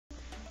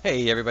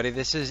Hey everybody,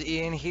 this is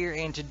Ian here,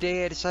 and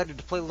today I decided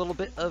to play a little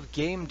bit of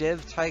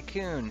Dev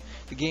Tycoon,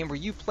 the game where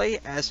you play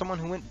as someone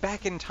who went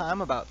back in time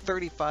about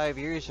 35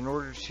 years in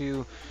order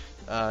to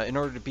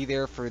be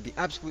there for the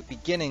absolute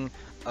beginning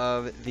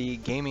of the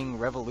gaming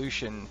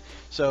revolution.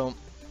 So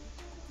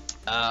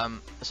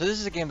this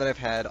is a game that I've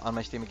had on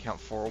my Steam account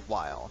for a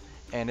while.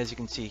 And as you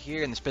can see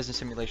here, in this business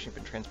simulation, you've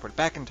been transported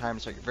back in time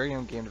to start your very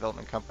own game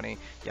development company,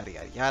 yada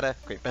yada yada,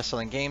 create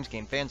best-selling games,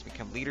 gain fans,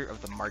 become leader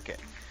of the market.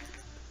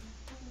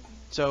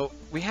 So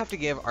we have to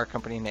give our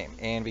company a name,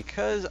 and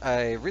because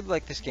I really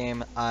like this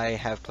game, I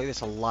have played this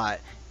a lot,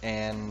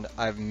 and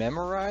I've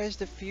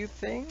memorized a few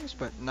things,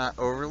 but not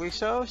overly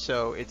so.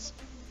 So it's,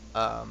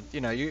 you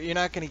know, you're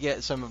not going to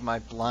get some of my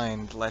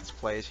blind Let's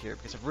Plays here,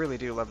 because I really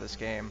do love this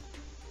game,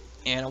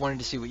 and I wanted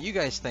to see what you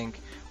guys think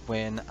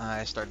when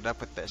I started up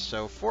with this.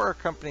 So for our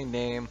company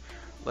name,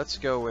 let's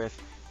go with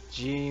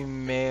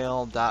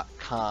gmail.com.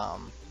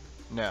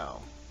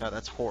 No,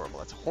 that's horrible.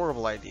 That's a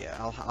horrible idea.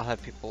 I'll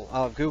have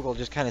Google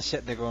just kind of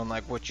sitting there going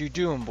like, "What you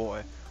doing,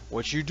 boy?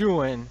 What you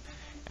doing?"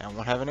 And I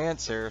won't have an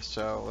answer.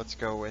 So let's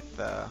go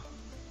with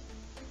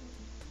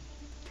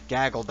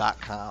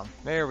gaggle.com.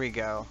 There we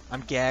go.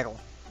 I'm gaggling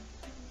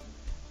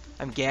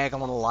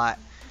a lot.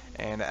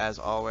 And as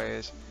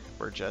always,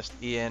 we're just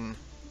Ian.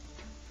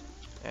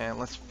 And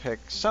let's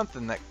pick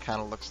something that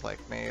kind of looks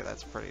like me.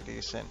 That's pretty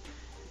decent.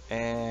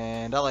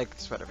 And I like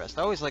the sweater vest.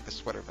 I always like the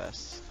sweater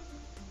vests.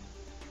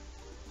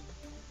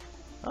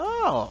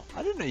 Oh,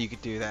 I didn't know you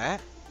could do that.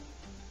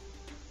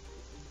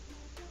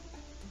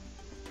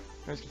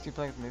 Let's continue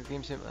playing the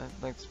game.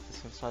 Like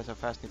specifies how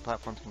fast new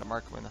platforms can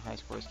market when the high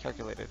score is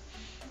calculated.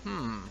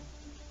 Alright,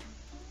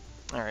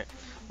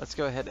 let's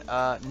go ahead.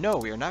 No,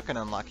 we are not going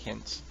to unlock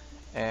hints.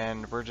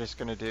 And we're just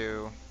going to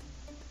do...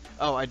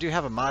 Oh, I do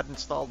have a mod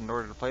installed in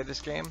order to play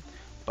this game.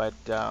 But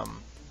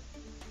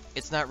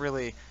it's not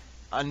really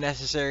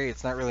unnecessary.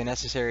 It's not really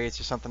necessary. It's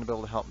just something to be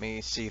able to help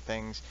me see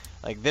things.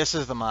 Like, this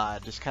is the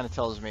mod. Just kind of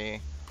tells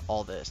me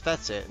all this.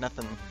 That's it.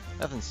 Nothing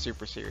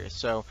super serious.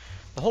 So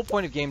the whole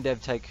point of Dev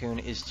Tycoon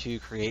is to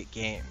create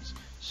games.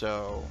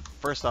 So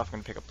first off, I'm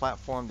going to pick a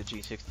platform. The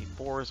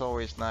G64 is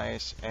always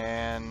nice.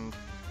 And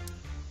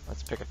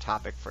let's pick a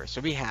topic first.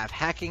 So we have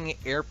hacking,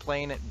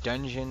 airplane,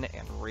 dungeon,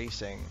 and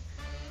racing.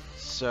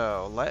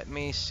 So let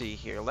me see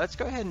here. Let's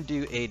go ahead and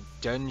do a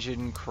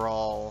dungeon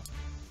crawl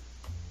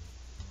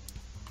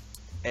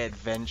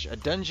adventure, a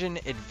dungeon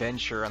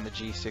adventure on the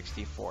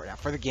G64. Now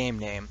for the game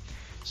name,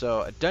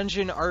 so a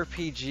dungeon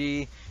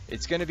RPG.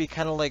 It's gonna be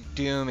kind of like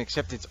Doom,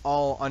 except it's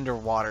all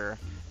underwater,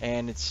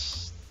 and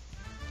it's,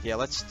 yeah,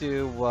 let's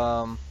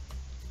do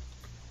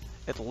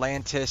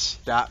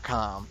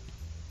Atlantis.com.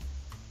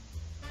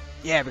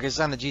 Yeah, because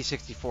it's on the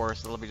G64,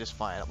 so it'll be just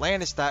fine.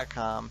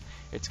 Atlantis.com.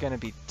 It's gonna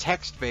be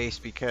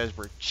text-based because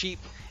we're cheap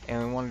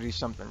and we want to do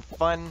something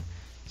fun.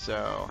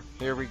 So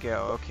here we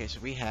go. Okay, so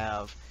we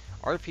have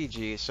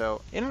RPG.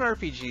 So in an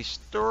RPG,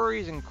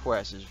 stories and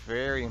quests is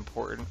very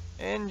important.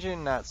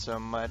 Engine, not so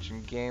much,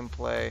 and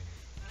gameplay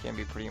can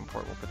be pretty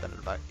important. We'll put that at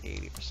about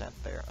 80%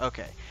 there.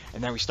 Okay,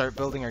 and then we start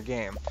building our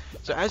game.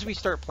 So as we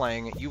start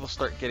playing, you will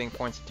start getting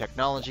points in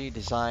technology,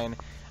 design,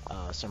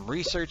 some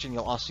research, and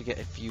you'll also get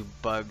a few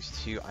bugs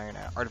to iron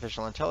out.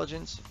 Artificial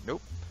intelligence,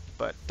 nope,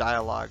 but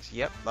dialogues,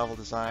 yep. Level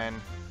design,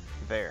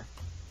 there.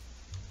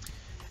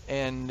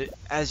 And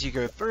as you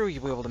go through,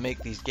 you'll be able to make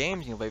these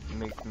games. You'll be able to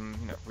make them,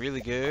 you know, really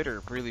good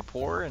or really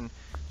poor, and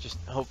just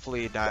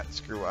hopefully not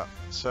screw up.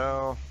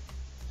 So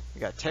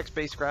we got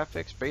text-based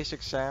graphics,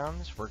 basic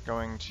sounds. We're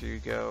going to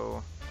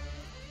go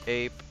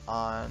ape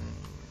on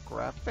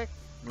graphic.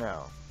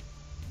 No.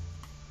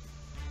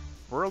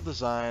 World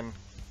design,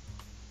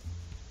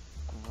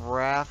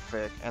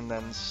 graphic, and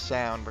then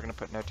sound. We're going to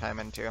put no time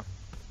into.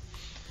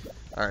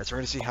 All right, so we're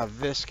going to see how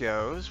this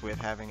goes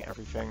with having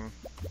everything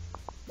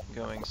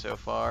going so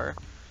far.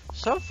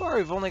 So far,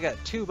 we've only got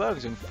 2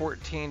 bugs and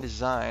 14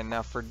 design.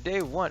 Now for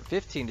day 1,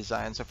 15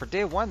 design. So for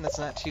day 1, that's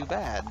not too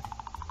bad.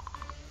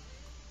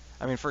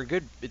 I mean, for a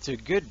good, it's a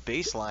good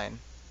baseline.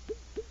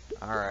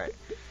 All right.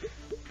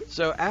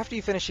 So after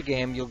you finish a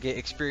game, you'll get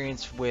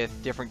experience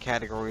with different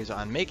categories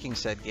on making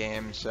said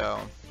game. So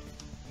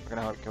we're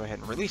gonna go ahead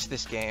and release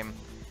this game,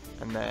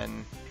 and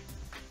then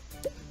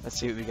let's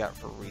see what we got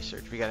for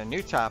research. We got a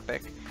new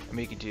topic, and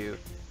we could do.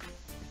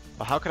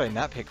 Well, how could I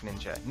not pick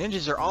ninja?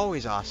 Ninjas are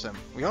always awesome.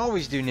 We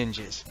always do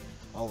ninjas.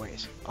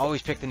 Always.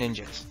 Always pick the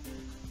ninjas.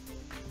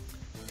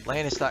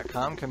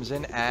 Atlantis.com comes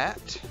in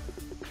at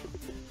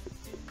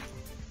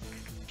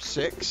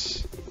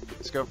 6.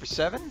 Let's go for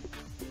 7.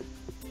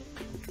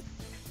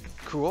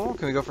 Cool.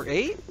 Can we go for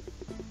 8?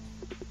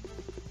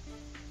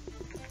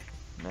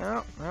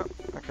 No.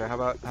 Okay, how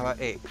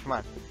about 8? Come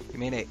on. Give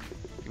me an 8.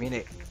 Give me an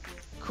 8.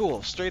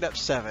 Cool. Straight up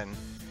 7.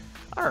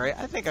 Alright,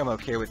 I think I'm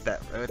okay with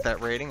that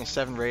rating, a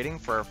 7 rating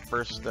for our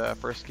first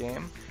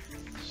game.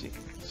 Let's see,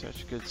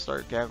 such a good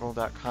start.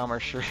 Gaggle.com,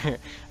 sure.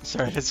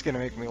 Sorry, that's gonna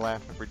make me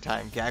laugh every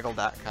time.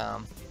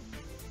 Gaggle.com.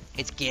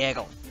 It's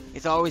gaggle.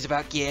 It's always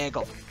about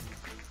gaggle.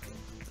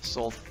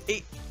 Sold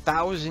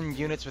 8,000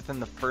 units within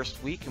the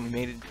first week, and we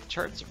made it to the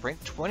charts at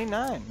rank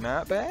 29.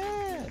 Not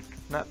bad.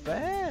 Not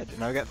bad.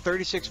 And I've got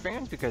 36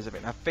 fans because of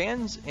it. Now,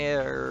 fans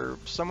are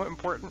somewhat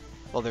important.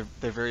 Well,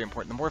 they're very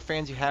important. The more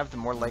fans you have, the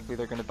more likely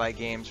they're going to buy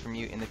games from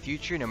you in the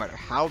future, no matter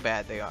how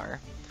bad they are.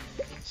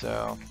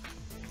 So,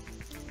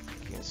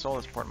 you can solve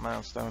this important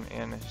milestone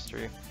in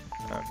history.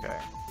 Okay.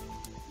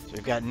 So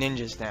we've got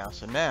ninjas now.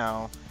 So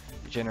now,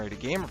 we generate a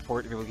game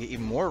report to be able to get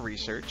even more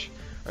research.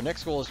 Our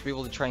next goal is to be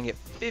able to try and get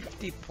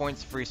 50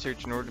 points of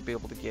research in order to be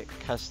able to get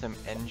custom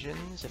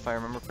engines, if I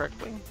remember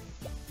correctly.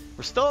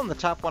 We're still in the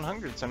top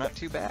 100, so not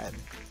too bad.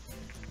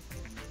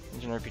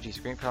 Engine RPG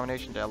screen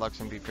combination dialogue's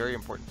going to be very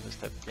important for this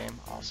type of game.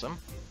 Awesome.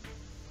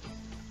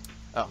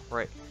 Oh,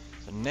 right.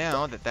 So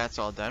now that that's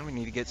all done, we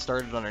need to get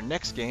started on our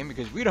next game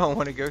because we don't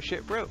want to go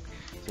shit broke.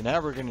 So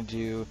now we're going to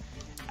do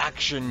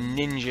Action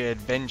Ninja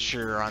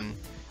Adventure on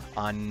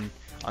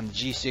the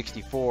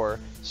G64.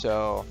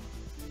 So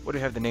what do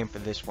we have the name for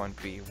this one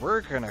be?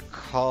 We're going to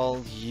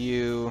call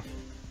you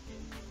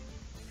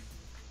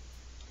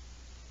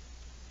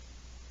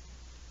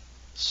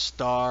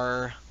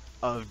Star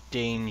of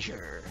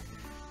Danger.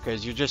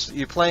 Because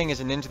you're playing as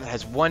a ninja that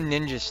has one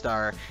ninja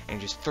star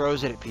and just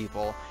throws it at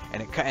people,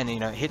 and it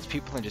hits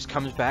people and just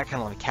comes back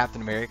kind of like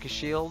Captain America's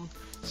shield.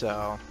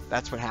 So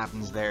that's what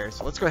happens there.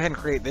 So let's go ahead and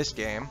create this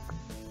game.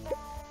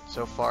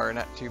 So far,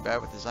 not too bad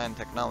with design and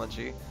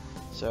technology.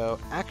 So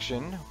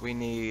action, we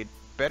need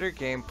better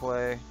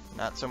gameplay,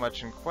 not so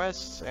much in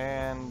quests,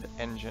 and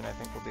engine I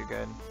think will do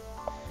good.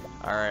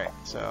 Alright,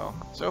 so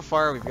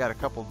far we've got a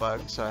couple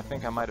bugs, so I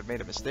think I might have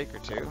made a mistake or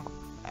two.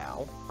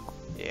 Ow.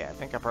 Yeah, I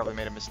think I probably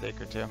made a mistake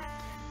or two.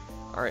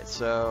 Alright,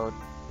 so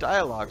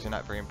dialogues are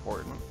not very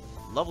important.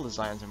 Level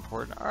design is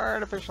important.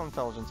 Artificial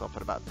intelligence, I'll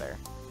put about there.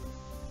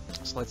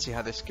 So let's see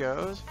how this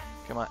goes.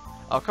 Come on.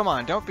 Oh, come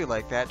on, don't be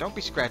like that. Don't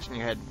be scratching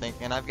your head and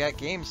thinking, I've got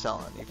game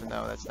selling, even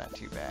though that's not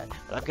too bad.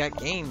 But I've got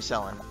game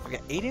selling. I've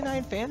got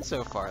 89 fans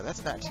so far.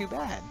 That's not too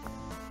bad.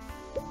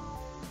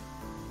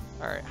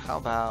 Alright, how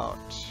about...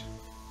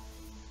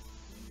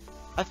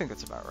 I think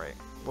that's about right.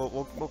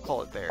 We'll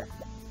call it there.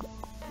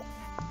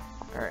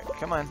 Alright,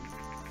 come on.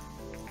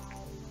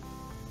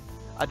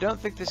 I don't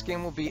think this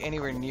game will be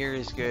anywhere near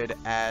as good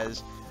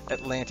as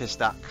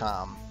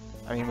Atlantis.com.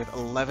 I mean, with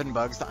 11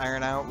 bugs to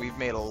iron out, we've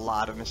made a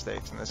lot of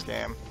mistakes in this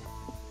game.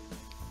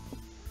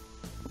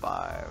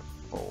 5,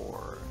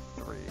 4,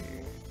 3,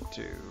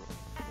 2,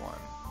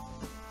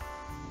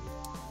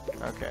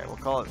 1. Okay, we'll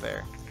call it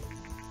there.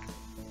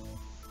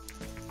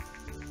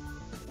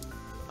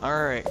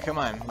 Alright, come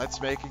on, let's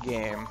make a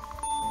game.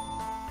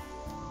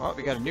 Well,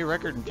 we got a new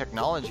record in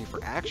technology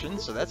for action,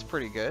 so that's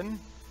pretty good.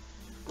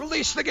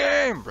 Release the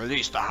game!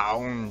 Release the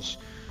hounds!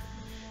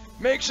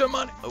 Make some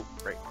money! Oh,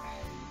 right.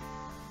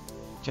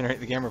 Generate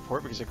the game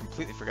report because I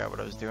completely forgot what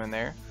I was doing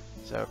there.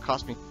 So it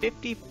cost me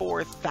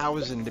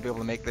 $54,000 to be able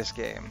to make this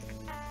game.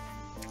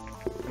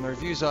 And the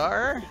reviews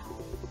are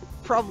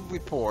probably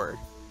poor.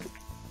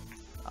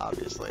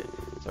 Obviously.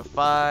 So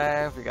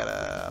 5, we got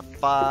a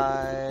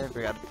 5,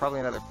 we got probably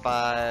another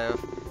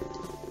 5.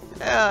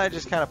 Yeah, I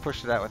just kind of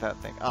pushed it out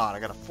without thinking. Oh, and I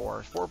got a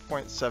 4.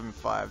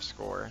 4.75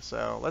 score.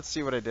 So let's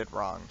see what I did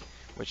wrong,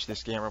 which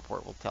this game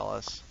report will tell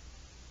us.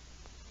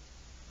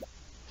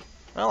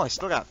 Well, I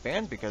still got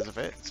fans because of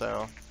it,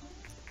 so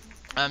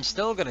I'm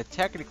still going to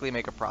technically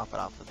make a profit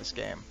off of this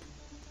game.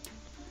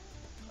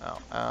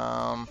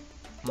 Oh,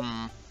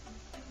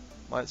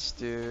 let's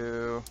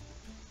do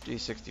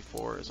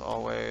G64 as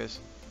always.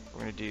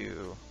 We're going to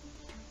do...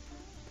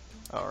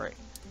 Alright.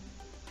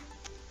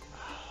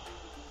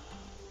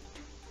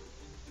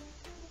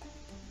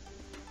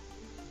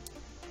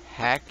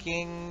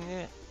 Hacking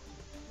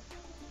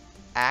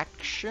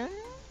action?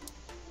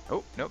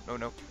 Oh, nope.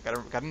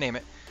 Gotta name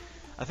it.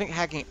 I think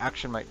hacking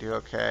action might do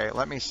okay.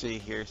 Let me see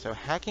here. So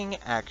hacking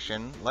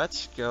action,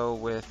 let's go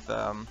with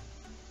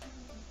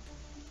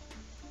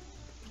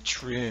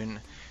Troon.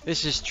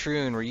 This is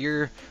Troon, where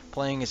you're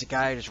playing as a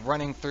guy just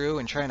running through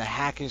and trying to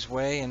hack his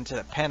way into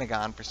the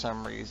Pentagon for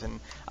some reason.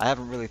 I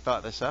haven't really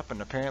thought this up,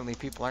 and apparently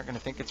people aren't going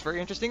to think it's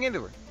very interesting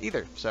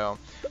either. So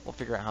we'll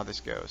figure out how this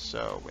goes.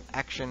 So with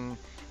action,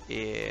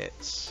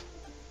 it's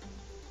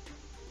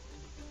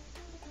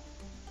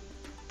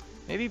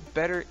maybe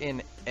better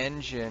in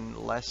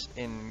engine, less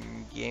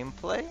in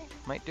gameplay.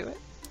 Might do it.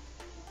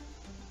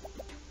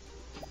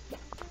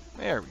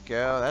 There we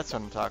go. That's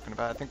what I'm talking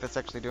about. I think that's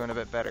actually doing a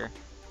bit better.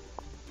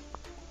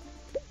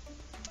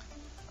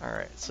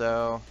 Alright,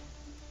 so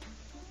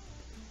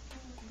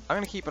I'm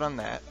going to keep it on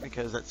that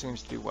because that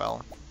seems to do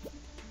well.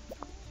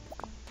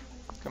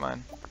 Come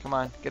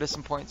on, get us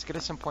some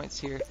points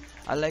here.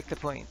 I like the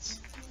points.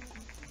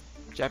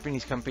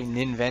 Japanese company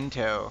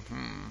Ninvento.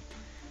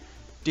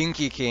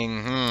 Dinky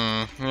King.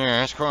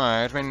 Yes,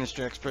 quite. Many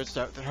industry experts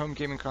doubt that home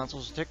gaming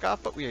consoles will take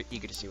off, but we are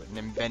eager to see what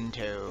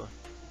Ninvento.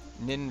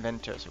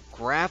 So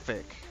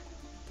graphic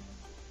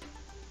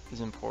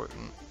is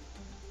important.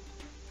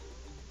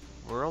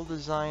 World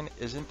design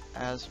isn't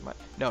as much.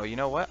 No, you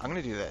know what? I'm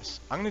going to do this.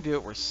 I'm going to do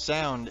it where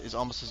sound is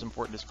almost as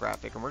important as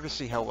graphic, and we're going to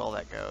see how well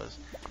that goes.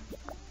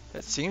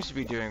 That seems to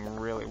be doing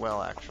really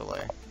well,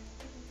 actually.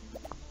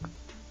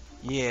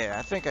 Yeah,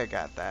 I think I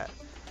got that.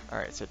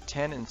 Alright, so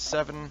 10 and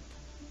 7.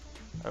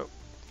 Oh,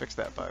 fix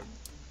that bug.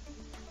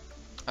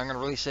 I'm gonna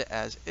release it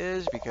as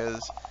is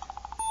because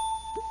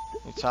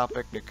new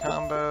topic, new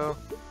combo,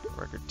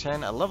 record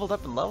 10. I leveled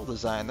up in level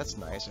design. That's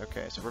nice.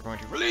 Okay, so we're going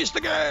to release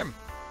the game.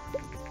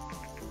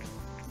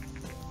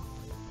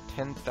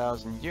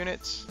 10,000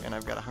 units, and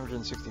I've got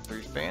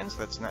 163 fans.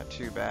 That's not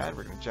too bad.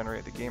 We're going to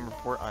generate the game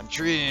report on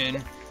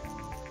Trin.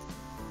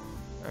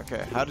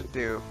 Okay, how'd it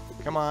do?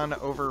 Come on,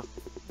 over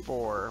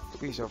 4.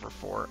 Please, over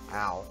 4.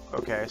 Ow.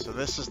 Okay, so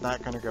this is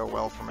not going to go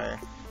well for me.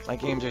 My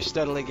games are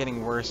steadily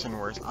getting worse and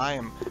worse. I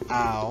am...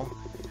 Ow.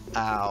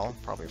 Ow.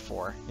 Probably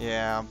 4.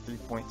 Yeah,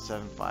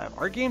 3.75.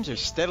 Our games are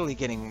steadily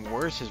getting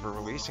worse as we're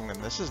releasing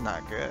them. This is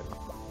not good.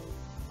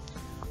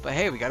 But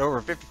hey, we got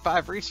over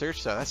 55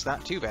 research, so that's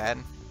not too bad.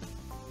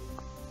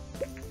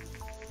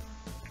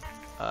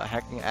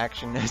 Hacking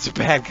action is a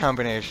bad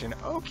combination.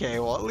 Okay,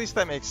 well at least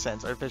that makes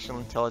sense. Artificial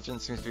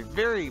intelligence seems to be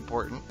very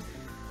important.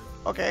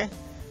 Okay.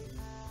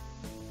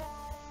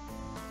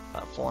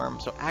 Platform.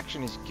 So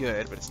action is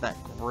good, but it's not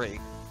great.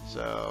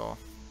 So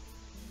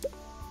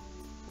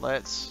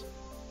let's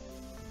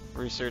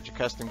research a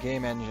custom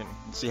game engine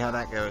and see how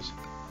that goes.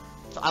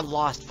 So I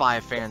lost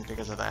 5 fans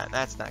because of that.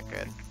 That's not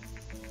good.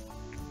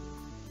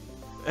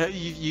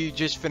 You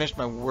just finished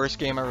my worst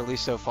game I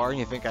released so far, and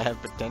you think I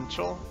have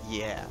potential?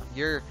 Yeah,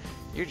 you're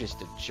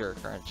just a jerk,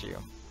 aren't you?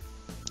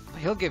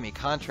 He'll give me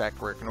contract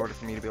work in order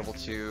for me to be able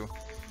to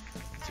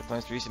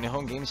plans to release a new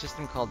home game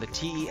system called the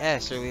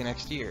TES early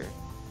next year.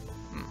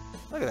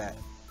 Look at that.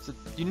 It's a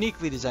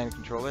uniquely designed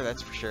controller,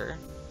 that's for sure.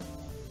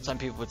 Some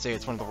people would say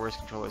it's one of the worst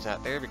controllers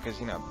out there because,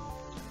 you know,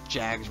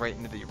 jags right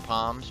into your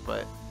palms,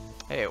 but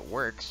hey, it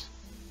works.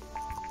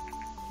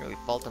 Can't really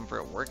fault them for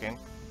it working.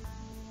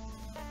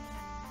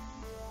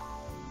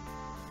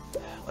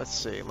 Let's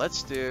see,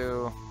 let's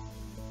do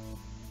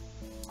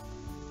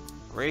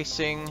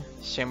racing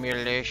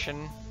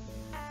simulation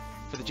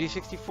for the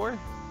G64.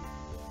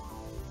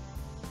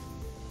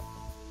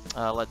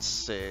 Let's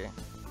see.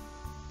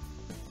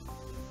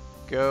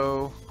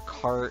 Go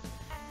kart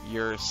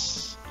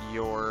yourself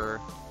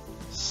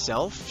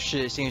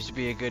seems to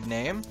be a good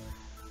name.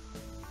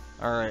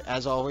 Alright,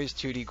 as always,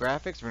 2D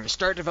graphics. We're going to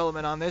start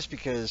development on this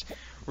because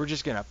we're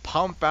just going to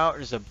pump out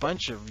just a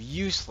bunch of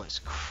useless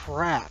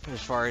crap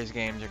as far as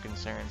games are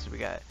concerned. So we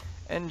got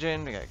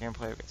engine, we got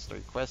gameplay, we got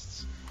story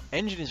quests.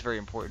 Engine is very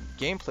important.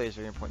 Gameplay is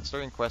very important.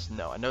 Story and quests,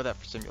 no. I know that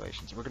for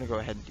simulation, so we're going to go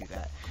ahead and do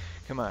that.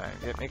 Come on,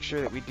 make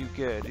sure that we do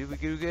good. Did we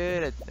do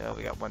good? No,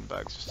 we got 1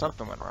 bug, so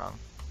something went wrong.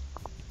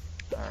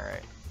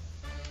 Alright.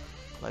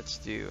 Let's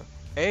do...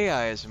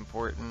 AI is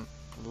important.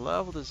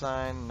 Level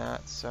design,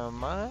 not so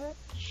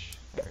much.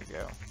 There we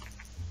go.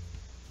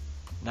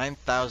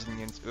 9,000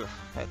 units. Ugh,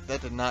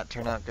 that did not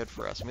turn out good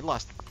for us. We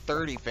lost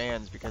 30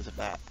 fans because of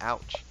that.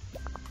 Ouch.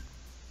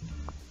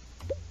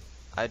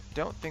 I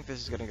don't think this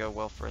is going to go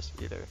well for us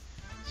either.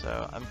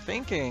 So I'm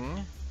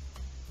thinking...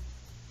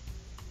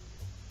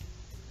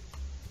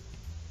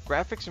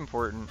 graphics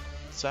important.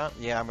 Sound,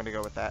 yeah, I'm going to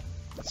go with that.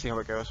 Let's see how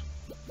it goes.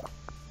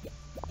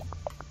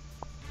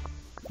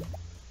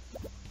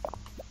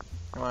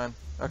 Come on.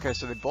 Okay,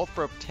 so they both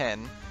broke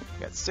 10.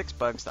 We got 6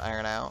 bugs to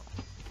iron out.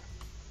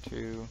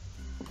 2,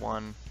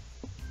 1.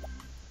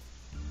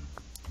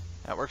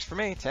 That works for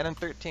me. 10 and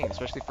 13,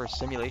 especially for a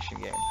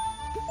simulation game.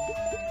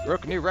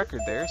 Broke a new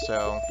record there,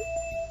 so...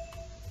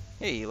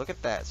 Hey, look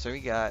at that. So we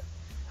got...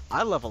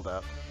 I leveled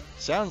up.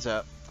 Sound's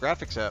up.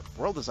 Graphics up.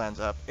 World design's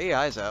up.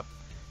 AI's up.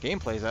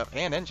 Gameplay's up.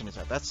 And engine is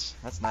up. That's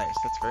nice.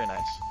 That's very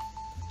nice.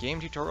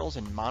 Game tutorials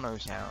and mono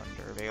sound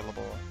are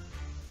available.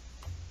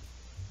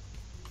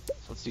 So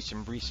let's do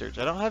some research.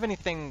 I don't have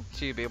anything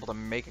to be able to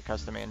make a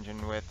custom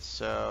engine with,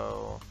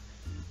 so...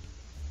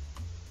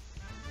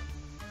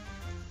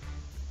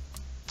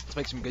 Let's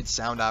make some good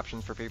sound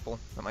options for people.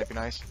 That might be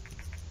nice.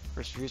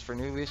 First reviews for a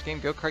new release game.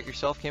 Go Kart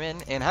Yourself came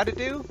in. And how'd it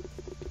do?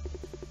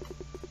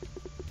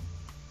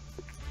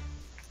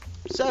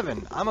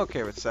 7. I'm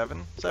okay with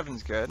 7.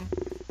 7's good.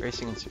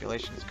 Racing and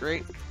simulation is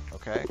great.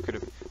 Okay, could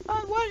have...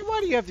 why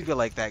do you have to be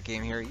like that,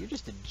 Game Hero? You're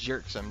just a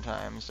jerk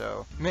sometimes,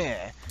 so...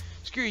 Meh.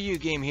 Screw you,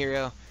 Game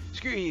Hero.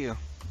 Screw you.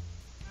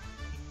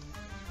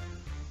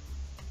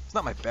 It's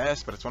not my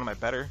best, but it's one of my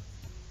better.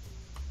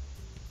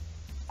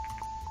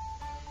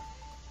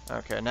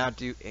 Okay, now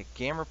do a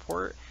game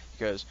report.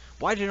 Because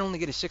why did it only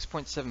get a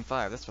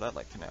 6.75? That's what I'd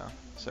like to know.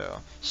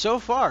 So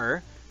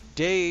far,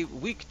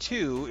 week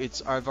 2,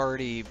 I've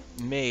already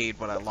made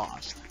what I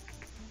lost.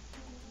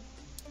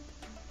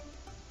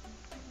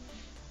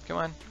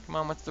 Come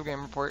on, what's the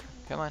game report?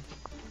 Come on,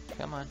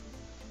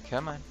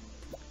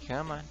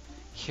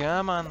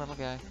 little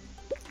guy.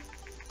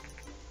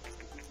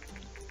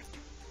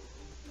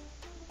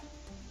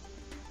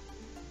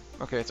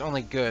 Okay, it's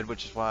only good,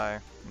 which is why,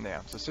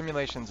 yeah, so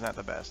simulation's not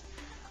the best.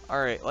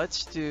 Alright,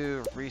 let's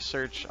do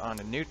research on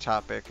a new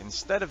topic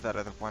instead of that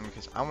other one,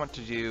 because I want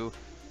to do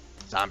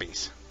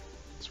zombies.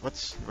 So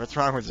what's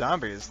wrong with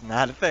zombies?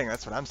 Not a thing,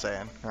 that's what I'm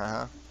saying.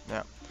 Yeah.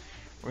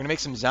 We're gonna make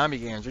some zombie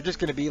games. We're just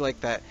gonna be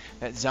like that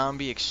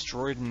zombie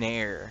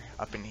extraordinaire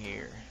up in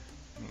here.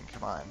 I mean,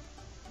 come on.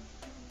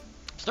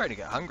 starting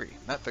to get hungry.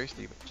 Not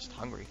thirsty, but just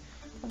hungry.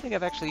 I don't think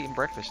I've actually eaten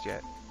breakfast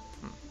yet.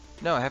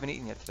 No, I haven't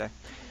eaten yet today.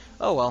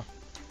 Oh well.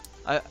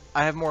 I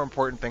have more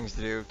important things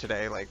to do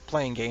today, like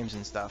playing games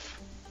and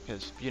stuff.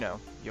 Because, you know,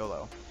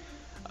 YOLO.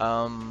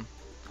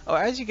 Oh,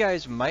 as you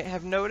guys might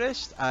have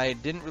noticed, I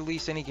didn't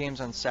release any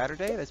games on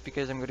Saturday. That's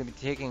because I'm going to be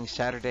taking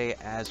Saturday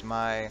as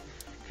my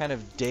kind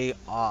of day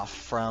off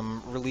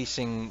from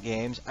releasing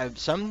games.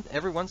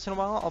 Every once in a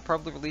while, I'll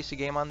probably release a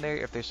game on there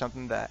if there's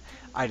something that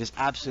I just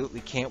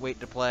absolutely can't wait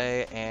to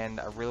play, and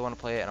I really want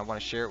to play it, and I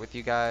want to share it with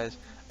you guys.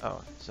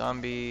 Oh,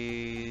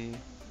 zombie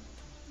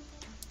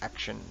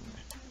action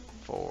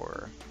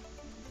 4.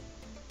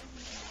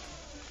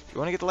 You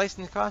want to get the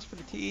license cost for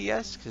the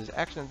TES? Because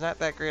action's not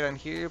that great on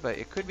here, but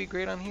it could be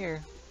great on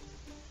here.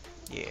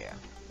 Yeah.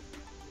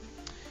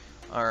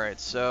 Alright,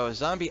 so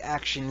zombie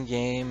action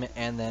game,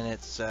 and then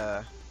it's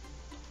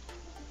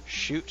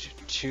shoot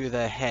to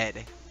the head.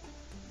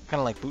 Kind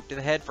of like boot to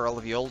the head for all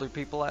of you older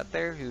people out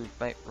there who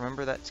might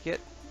remember that skit.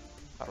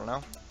 I don't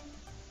know.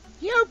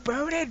 You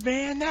booted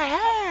me in the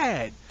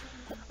head!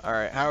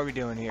 Alright, how are we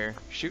doing here?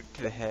 Shoot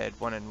to the head,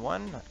 1 and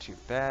 1, not too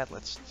bad.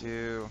 Let's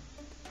do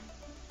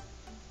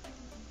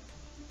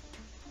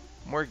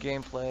more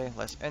gameplay,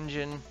 less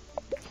engine.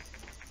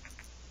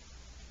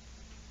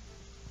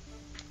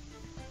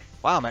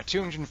 Wow, I'm at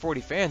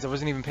 240 fans. I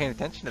wasn't even paying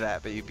attention to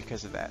that, but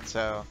because of that.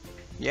 So,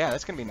 yeah,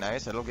 that's gonna be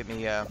nice. That'll get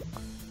me a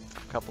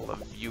couple of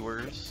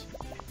viewers.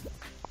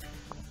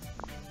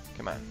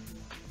 Come on.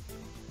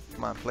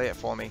 Come on, play it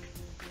for me.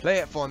 Play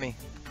it for me.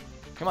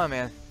 Come on,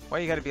 man. Why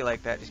you gotta be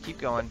like that? Just keep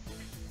going.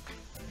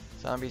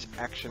 Zombies,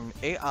 action,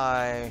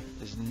 AI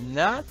is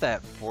not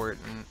that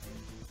important.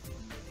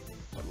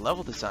 What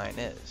level design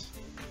is.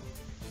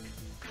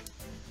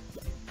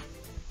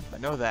 I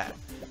know that.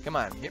 Come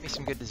on, get me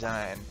some good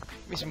design.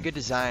 Give me some good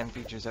design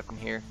features up in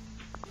here.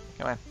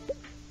 Come on.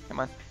 Come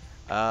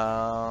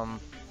on.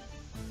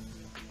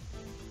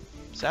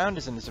 Sound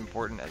isn't as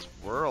important as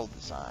world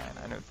design.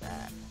 I know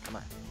that. Come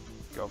on.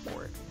 Go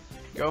for it.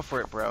 Go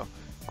for it, bro.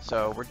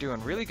 So, we're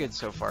doing really good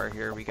so far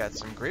here. We got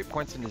some great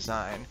points in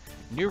design.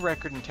 New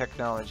record in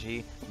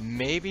technology.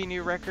 Maybe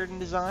new record in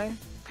design?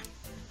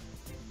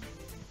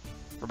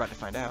 We're about to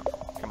find out.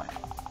 Come on.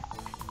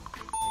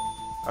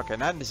 Okay,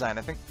 not in design.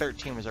 I think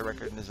 13 was our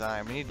record in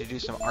design. We need to do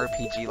some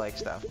RPG-like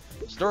stuff.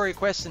 Story,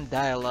 quests, and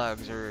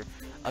dialogues are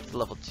up to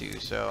level 2,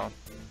 so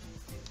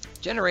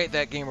generate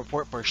that game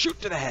report for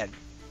Shoot to the Head.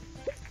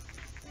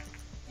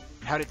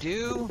 How'd it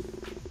do?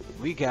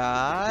 We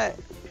got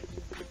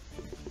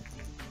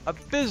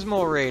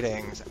abysmal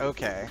ratings.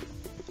 Okay.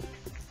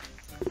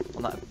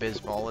 Well, not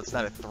abysmal. It's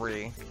not a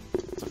 3.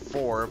 It's a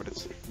 4, but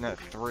it's not a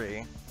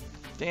 3.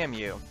 Damn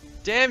you.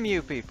 Damn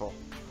you, people.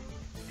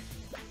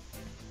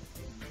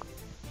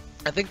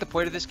 I think the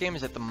point of this game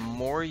is that the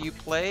more you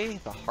play,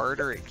 the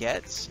harder it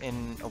gets,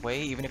 in a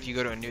way, even if you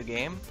go to a new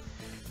game.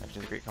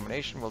 Actually, a great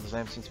combination. World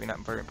design seems to be not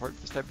very important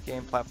for this type of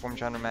game. Platform,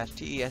 genre, match,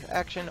 TES,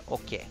 action,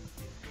 okay.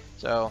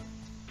 So,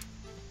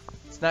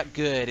 it's not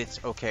good, it's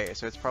okay.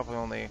 So it's probably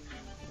only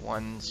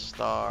 1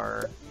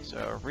 star.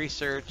 So,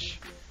 research,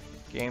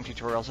 game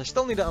tutorials. I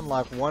still need to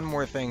unlock one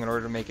more thing in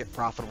order to make it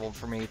profitable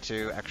for me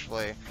to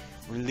actually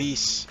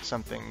release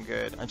something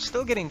good. I'm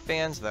still getting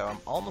fans, though. I'm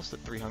almost at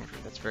 300.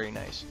 That's very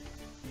nice.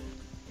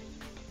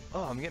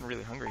 Oh, I'm getting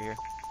really hungry here.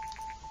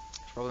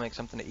 Should probably make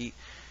something to eat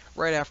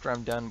right after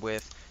I'm done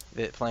with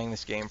playing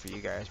this game for you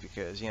guys,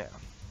 because, you know.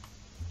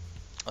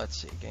 Let's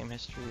see, game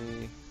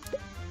history.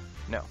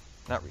 No,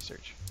 not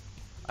research.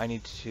 I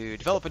need to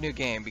develop a new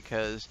game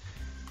because,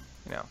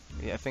 you know,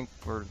 yeah, I think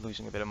we're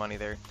losing a bit of money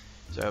there.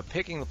 So,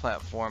 picking the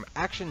platform.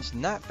 Action's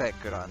not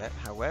that good on it,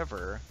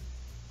 however,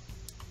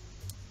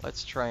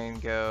 let's try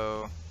and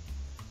go.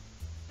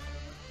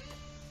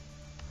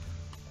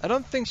 I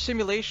don't think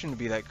simulation would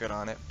be that good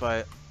on it,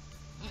 but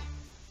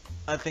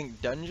I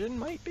think dungeon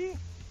might be.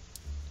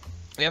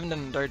 We haven't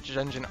done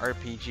dungeon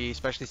RPG,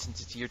 especially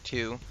since it's year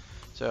 2.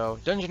 So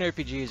dungeon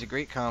RPG is a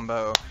great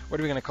combo. What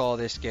are we gonna call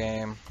this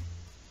game?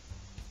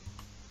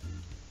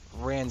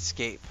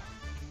 Ranscape.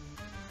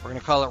 We're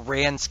gonna call it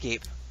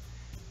Ranscape.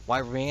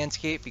 Why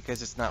Ranscape?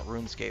 Because it's not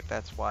RuneScape.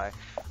 That's why.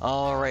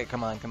 All right,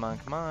 come on, come on,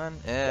 come on.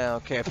 Yeah,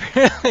 okay.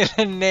 Apparently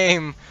the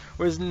name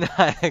was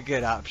not a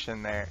good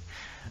option there.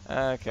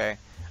 Okay.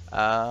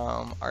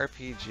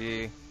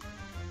 RPG,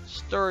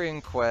 story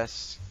and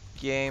quests,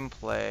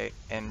 gameplay,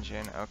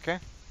 engine, okay?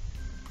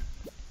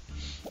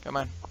 Come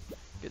on,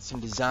 get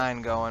some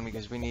design going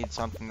because we need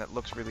something that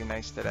looks really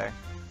nice today.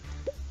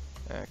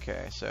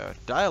 Okay, so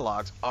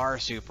dialogues are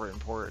super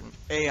important.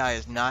 AI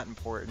is not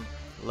important.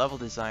 Level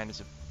design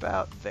is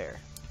about there.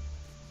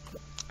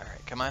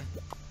 Alright, come on.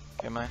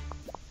 Come on.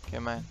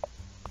 Come on.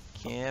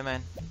 Come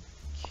on.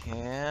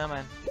 Come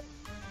on.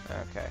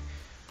 Okay.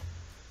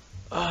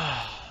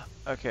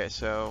 Okay,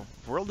 so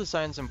world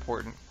design's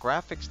important.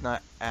 Graphics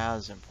not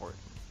as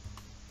important.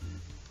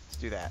 Let's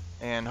do that.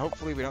 And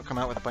hopefully we don't come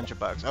out with a bunch of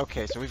bugs.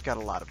 Okay, so we've got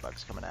a lot of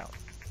bugs coming out.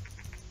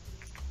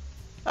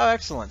 Oh,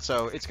 excellent.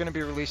 So it's going to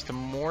be released to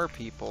more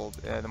people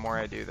the more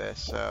I do this.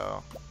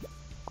 So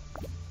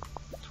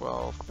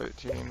 12,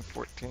 13,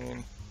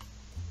 14.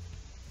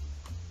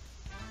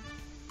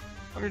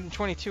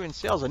 122 in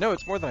sales. I know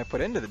it's more than I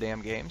put into the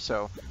damn game,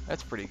 so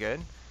that's pretty good.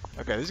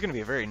 Okay, this is going to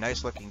be a very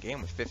nice looking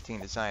game with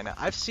 15 design. Now,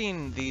 I've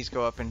seen these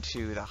go up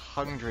into the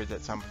hundreds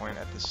at some point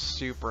at the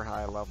super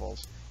high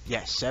levels.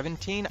 Yes,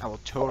 17, I will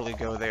totally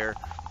go there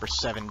for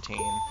 17.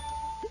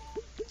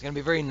 It's going to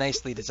be a very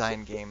nicely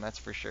designed game, that's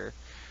for sure.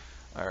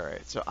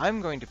 Alright, so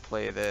I'm going to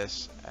play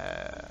this.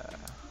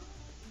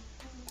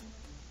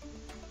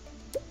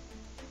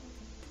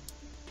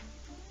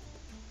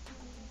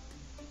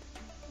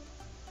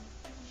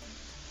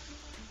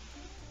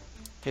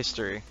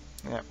 History.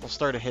 Yeah, we'll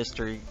start a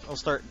history. We'll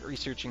start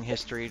researching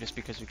history just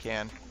because we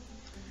can.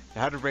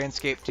 How did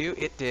Randscape do?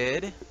 It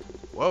did.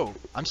 Whoa,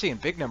 I'm seeing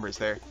big numbers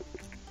there.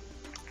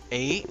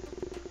 8.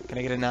 Can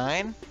I get a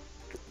 9?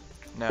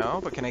 No,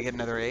 but can I get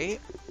another 8?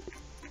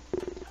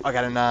 I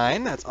got a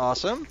 9. That's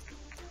awesome.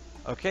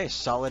 Okay,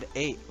 solid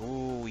 8.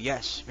 Ooh,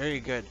 yes.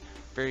 Very good.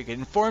 Very good.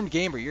 Informed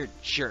Gamer, you're a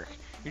jerk.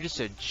 You're just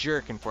a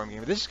jerk, Informed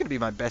Gamer. This is going to be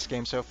my best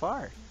game so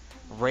far.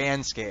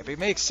 Randscape. It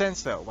makes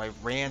sense, though, why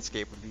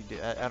Randscape would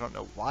be... I don't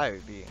know why it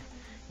would be...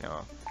 You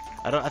know,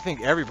 I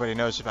think everybody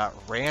knows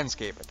about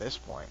Randscape at this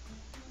point.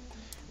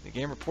 The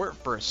game report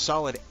for a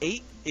solid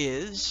 8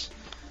 is...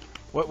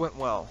 What went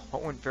well?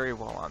 What went very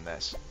well on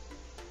this?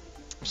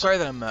 I'm sorry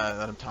that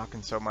I'm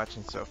talking so much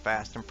and so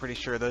fast. I'm pretty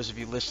sure those of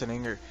you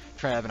listening are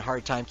having a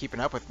hard time keeping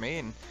up with me,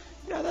 and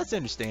you know that's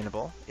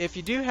understandable. If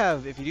you do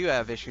have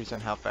issues on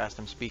how fast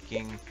I'm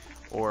speaking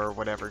or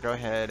whatever, go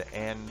ahead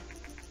and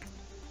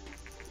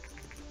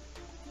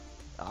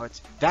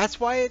that's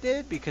why it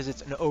did, because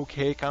it's an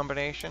okay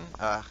combination.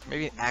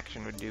 Maybe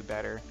action would do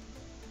better.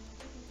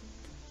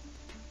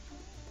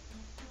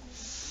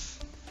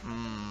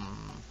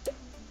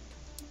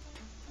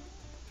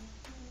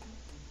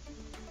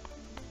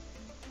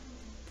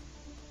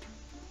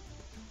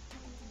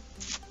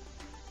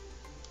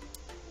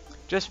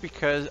 Just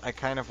because I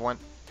kind of want,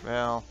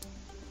 well,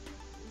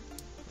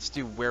 let's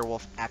do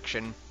werewolf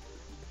action.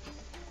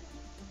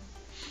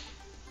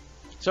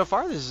 So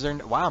far, this has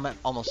earned, wow, I'm at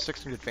almost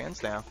 600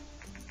 fans now.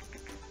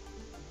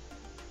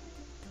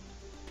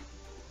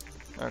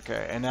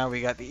 Okay, and now we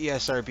got the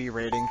ESRB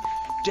rating.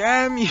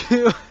 Damn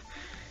you!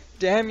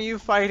 Damn you,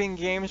 fighting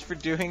games, for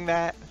doing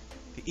that.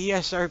 The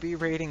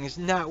ESRB rating is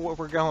not what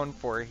we're going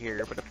for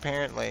here, but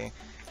apparently,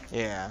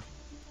 yeah.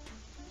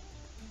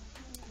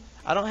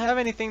 I don't have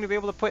anything to be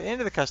able to put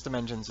into the custom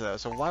engines, though,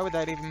 so why would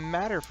that even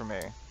matter for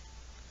me?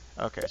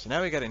 Okay, so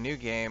now we got a new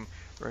game.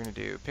 We're going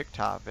to do Pick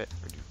Topic, we're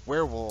going to do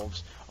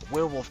Werewolves, a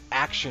werewolf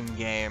action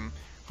game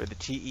for the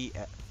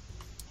TES.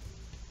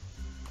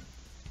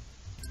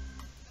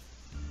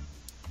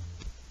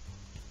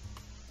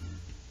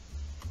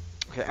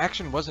 Okay,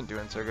 action wasn't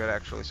doing so good,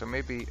 actually, so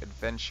maybe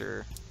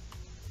adventure.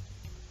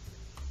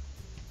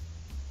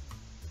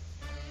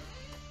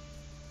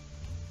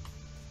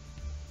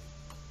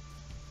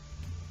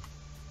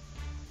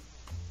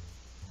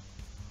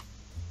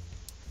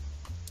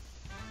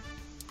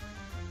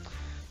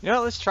 You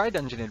know, let's try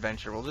Dungeon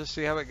Adventure. We'll just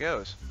see how it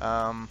goes.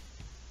 For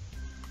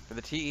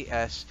the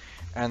TES,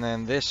 and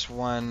then this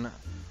one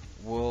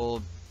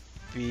will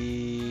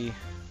be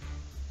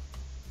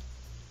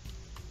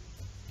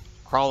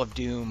Crawl of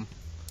Doom,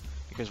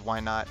 because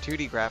why not?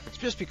 2D graphics,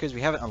 just because we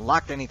haven't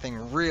unlocked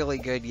anything really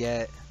good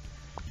yet.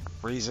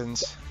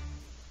 Reasons.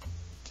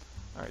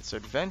 Alright, so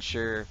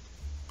Adventure,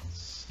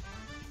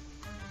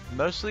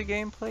 mostly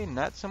gameplay,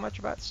 not so much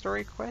about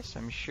story quests,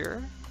 I'm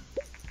sure.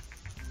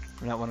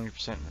 We're not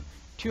 100%.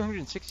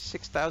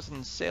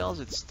 266,000 sales.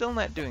 It's still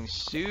not doing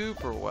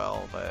super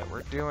well, but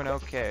we're doing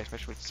okay,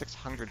 especially with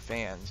 600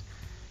 fans.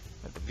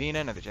 But the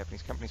Vina, another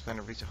Japanese company, is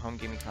planning to release a home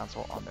gaming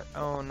console on their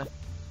own.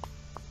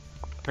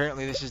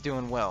 Apparently this is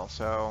doing well,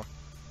 so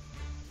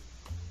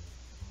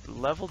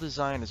level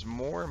design is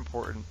more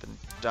important than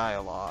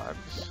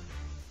dialogues.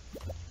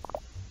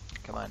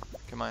 Come on,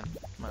 come on,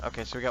 come on.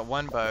 Okay, so we got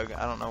one bug.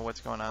 I don't know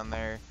what's going on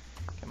there.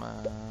 Come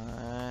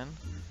on.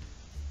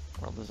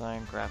 World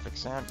design, graphics,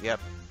 sound. Yep.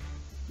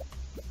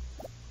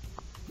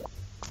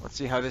 Let's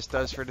see how this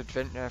does for an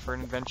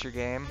adventure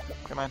game.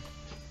 Come on.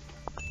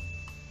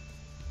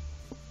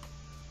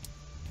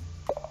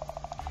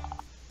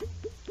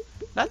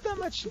 Not that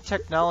much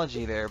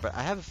technology there, but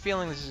I have a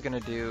feeling this is going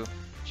to do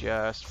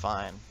just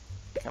fine.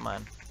 Come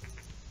on.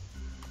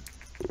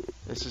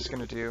 This is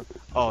going to do...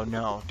 Oh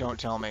no, don't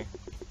tell me.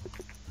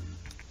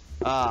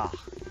 Ah.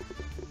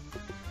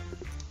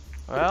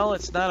 Well,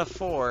 it's not a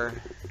 4.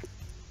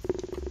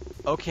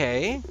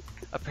 Okay.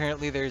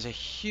 Apparently there's a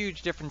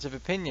huge difference of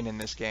opinion in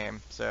this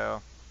game, so...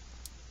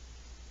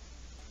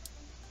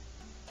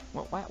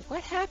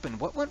 What happened?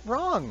 What went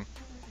wrong?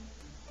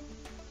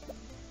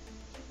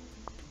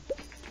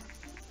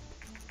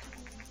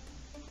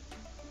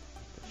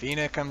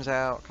 Vina comes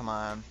out, come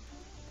on.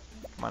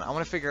 Come on, I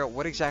want to figure out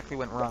what exactly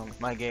went wrong with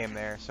my game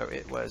there. So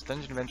it was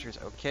Dungeon Adventure is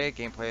okay,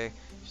 gameplay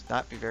should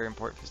not be very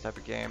important for this type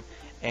of game.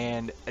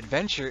 And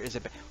Adventure is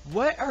a...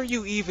 What are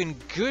you even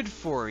good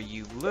for,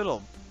 you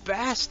little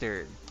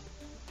bastard?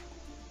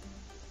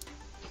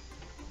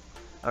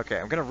 Okay,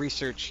 I'm gonna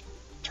research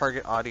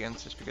target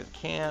audience just because I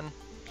can.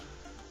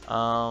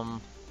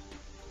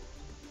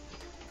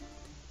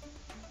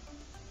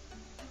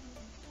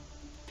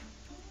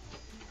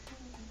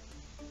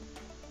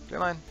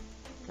 Come on.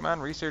 Come on,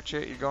 research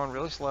it. You're going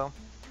really slow.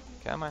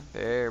 Come on.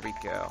 There we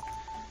go.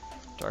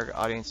 Target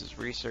audience is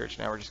research.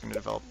 Now we're just going to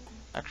develop,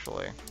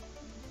 actually.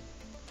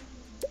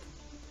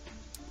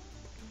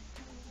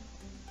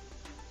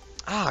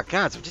 Ah,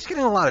 God, so we're just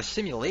getting a lot of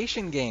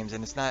simulation games,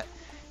 and it's not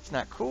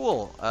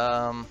cool.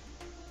 Oh,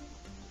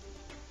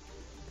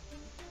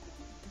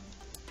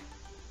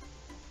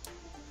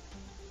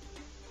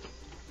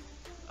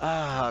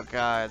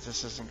 God,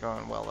 this isn't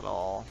going well at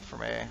all for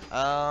me.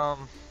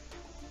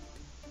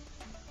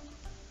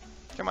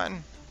 Come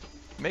on,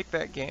 make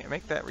that game,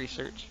 make that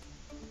research.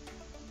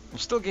 I'm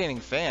still gaining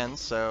fans,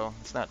 so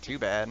it's not too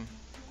bad.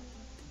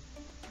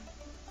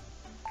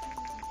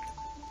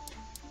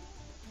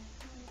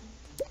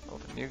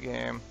 Open new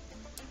game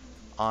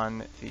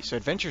on the. So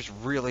adventure's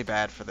really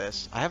bad for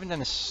this. I haven't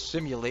done a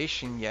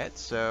simulation yet,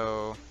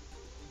 so.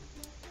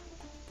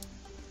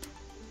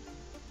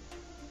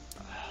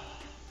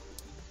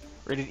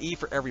 Rated E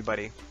for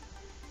everybody.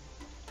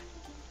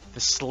 The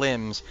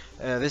Slims.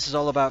 This is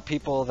all about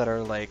people that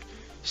are like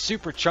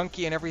super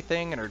chunky and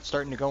everything and are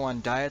starting to go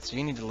on diets. So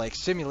you need to like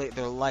simulate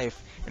their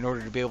life in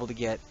order to be able to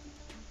get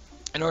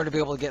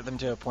them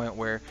to a point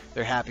where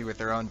they're happy with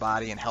their own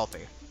body and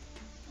healthy.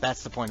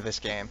 That's the point of this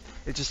game.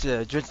 It's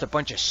just a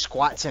bunch of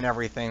squats and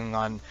everything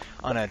on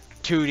a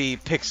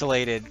 2D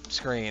pixelated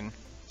screen.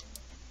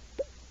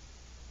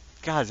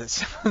 God, that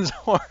sounds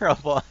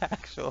horrible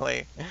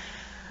actually.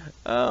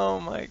 Oh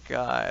my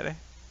God.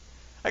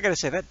 I gotta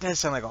say, that does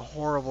sound like a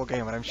horrible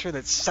game, but I'm sure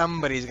that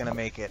somebody's gonna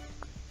make it.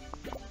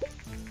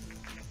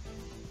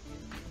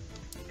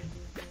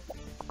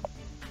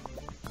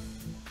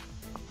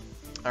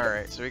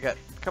 Alright, so we got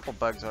a couple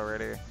bugs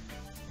already.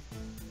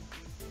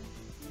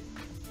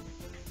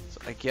 So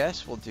I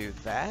guess we'll do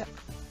that.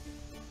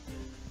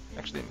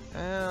 Actually,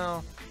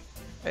 well,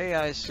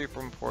 AI is super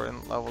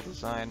important, level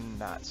design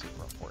not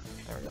super important.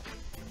 There we go.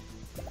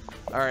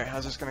 Alright,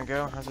 how's this gonna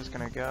go? How's this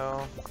gonna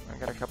go? I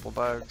got a couple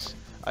bugs.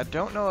 I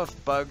don't know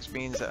if bugs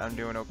means that I'm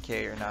doing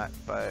okay or not,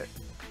 but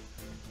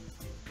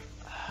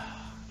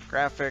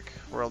graphic,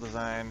 world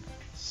design,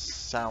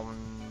 sound.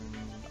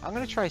 I'm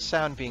gonna try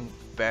sound being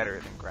better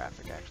than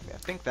graphic actually. I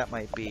think that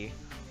might be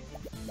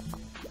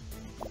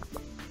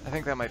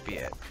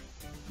it.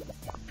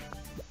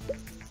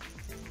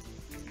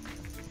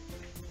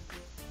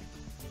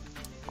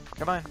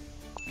 Come on.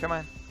 Come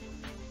on.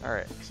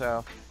 Alright,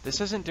 so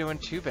this isn't doing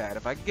too bad.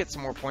 If I could get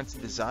some more points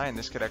in design,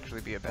 this could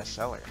actually be a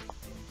bestseller.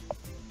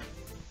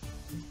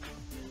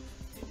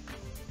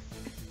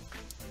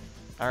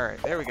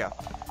 Alright, there we go.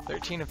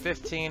 13 and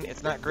 15.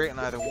 It's not great on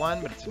either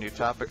one, but it's a new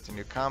topic, it's a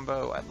new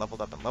combo. I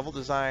leveled up in level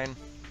design.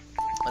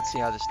 Let's see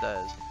how this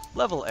does.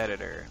 Level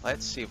editor.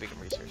 Let's see if we can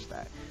research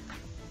that.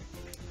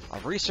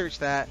 I'll research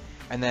that,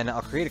 and then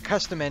I'll create a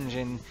custom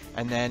engine,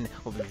 and then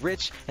we'll be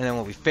rich, and then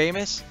we'll be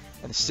famous.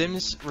 And the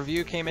Sims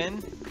review came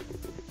in.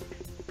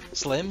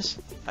 Slims.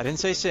 I didn't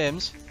say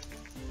Sims.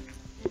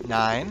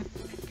 9.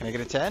 Can I get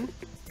a 10?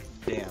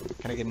 Damn.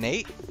 Can I get an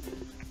 8?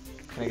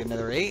 Can I get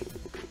another 8?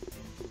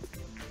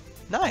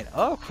 9.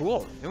 Oh,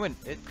 cool.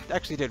 It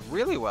actually did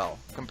really well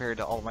compared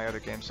to all of my other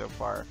games so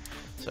far.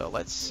 So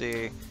let's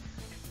see.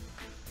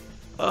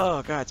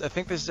 Oh, God. I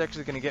think this is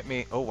actually going to get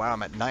me... Oh, wow.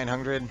 I'm at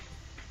 900.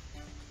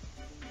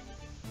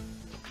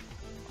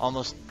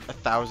 Almost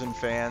 1,000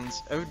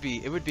 fans.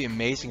 It would be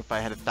amazing if I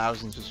had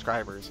 1,000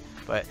 subscribers.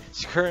 But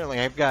currently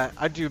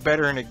I do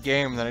better in a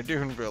game than I do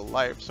in real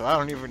life, so I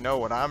don't even know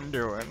what I'm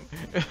doing.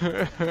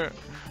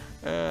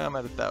 I'm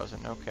at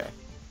 1,000. Okay.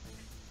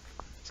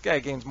 This guy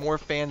gains more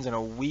fans in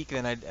a week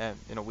than I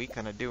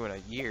do in a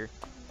year.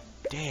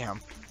 Damn.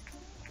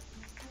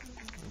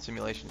 And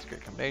simulation is a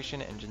great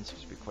combination. Engine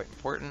seems to be quite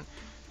important.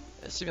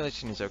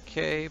 Simulation is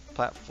okay.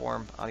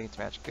 Platform audience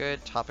match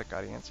good. Topic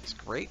audience is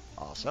great.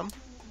 Awesome.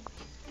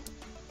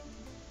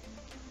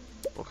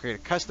 We'll create a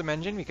custom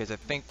engine because I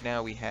think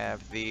now we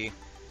have the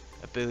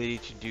ability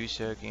to do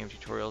so. Game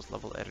tutorials,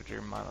 level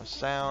editor, mono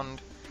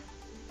sound.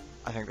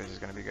 I think this is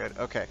going to be good.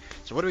 Okay,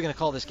 so what are we going to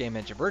call this game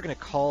engine? We're going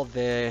to call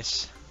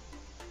this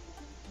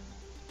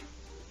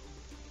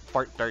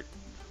Fart Dart.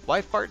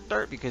 Why Fart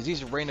Dart? Because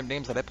these are random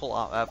names that I pull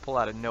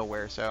out of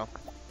nowhere. So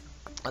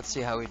let's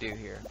see how we do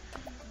here.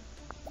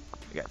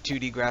 We got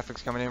 2D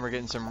graphics coming in. We're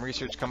getting some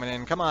research coming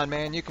in. Come on,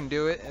 man, you can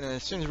do it. And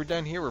as soon as we're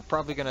done here, we're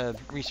probably going to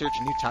research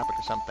a new topic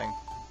or something.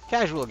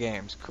 Casual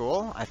games,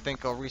 cool. I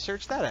think I'll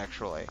research that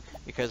actually,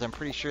 because I'm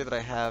pretty sure that I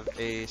have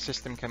a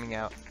system coming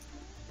out.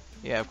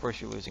 Yeah, of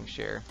course you're losing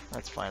share.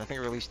 That's fine. I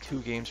think I released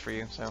 2 games for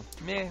you, so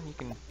meh,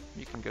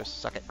 you can go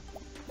suck it.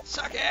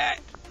 Suck it!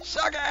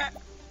 Suck it!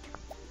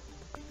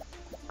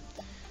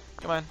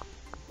 Come on.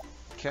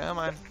 Come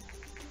on.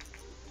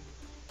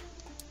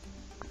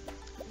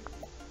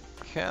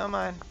 Come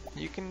on.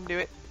 You can do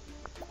it.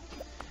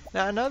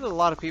 Now I know that a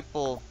lot of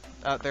people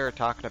out there are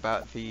talking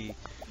about the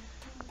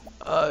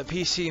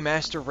PC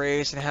master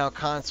race and how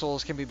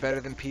consoles can be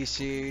better than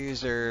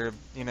PCs, or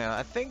you know,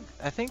 I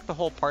think the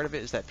whole part of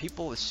it is that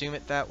people assume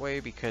it that way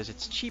because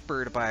it's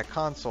cheaper to buy a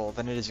console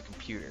than it is a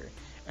computer,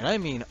 And I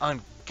mean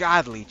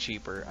ungodly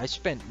cheaper. I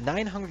spent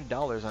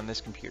 $900 on this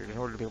computer in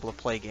order to be able to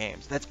play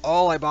games. That's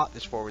all I bought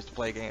this for, was to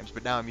play games,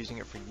 but now I'm using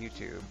it for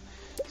YouTube.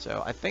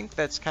 So I think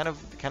that's kind of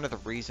the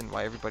reason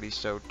why everybody's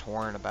so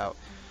torn about,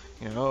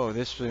 you know, oh,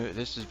 this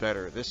is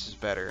better, this is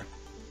better.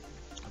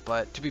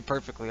 But to be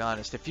perfectly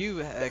honest, if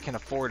you can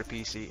afford a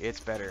PC, it's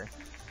better.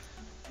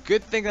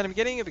 Good thing that I'm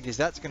getting it, because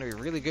that's going to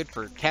be really good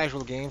for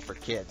casual games for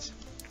kids.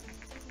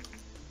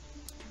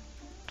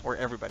 Or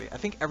everybody. I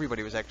think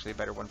everybody was actually a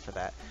better one for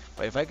that.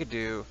 But if I could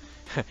do,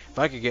 if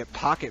I could get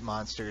pocket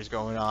monsters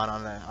going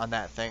on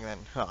that thing, then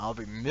I'll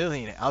be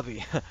millionaire. I'll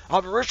be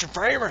rich and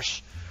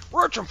famous.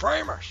 Rich and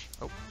famous.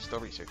 Oh, still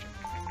researching.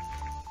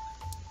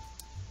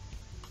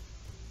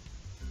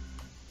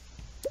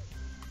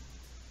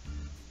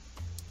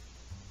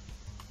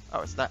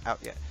 Oh, it's not out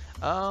yet.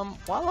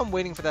 While I'm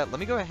waiting for that,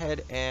 let me go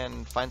ahead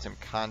and find some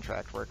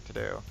contract work to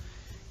do.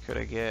 Could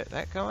I get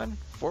that going?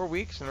 4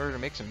 weeks in order to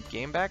make some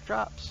game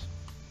backdrops?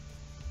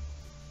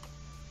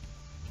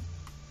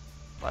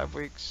 5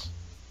 weeks.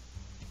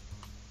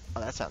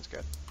 Oh, that sounds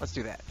good. Let's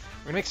do that.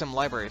 We're gonna make some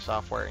library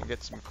software and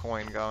get some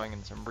coin going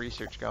and some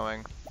research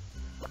going.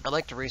 I'd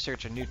like to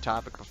research a new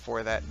topic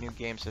before that new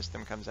game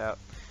system comes out.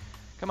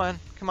 Come on,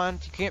 come on.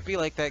 You can't be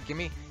like that. Give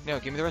me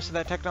the rest of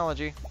that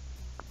technology.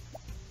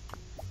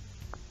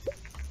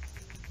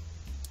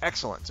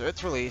 Excellent. So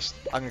it's released.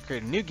 I'm gonna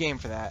create a new game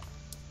for that.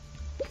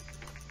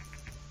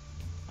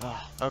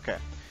 Okay.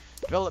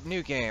 Develop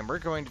new game. We're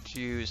going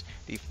to use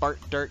the Fart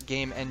Dart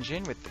game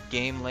engine with the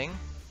Gameling.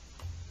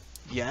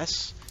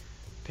 Yes.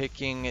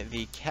 Picking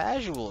the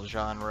casual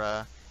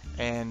genre,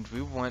 and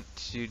we want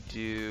to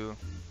do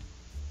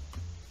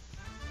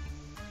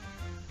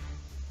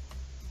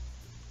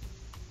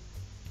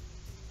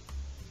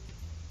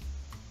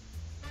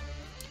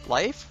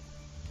life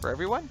for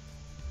everyone.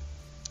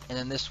 And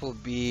then this will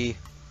be,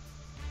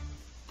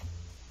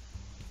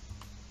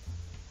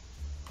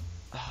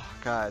 oh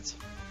god,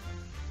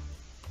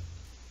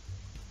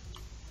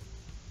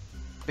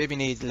 baby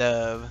needs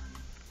love.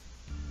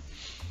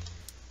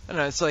 I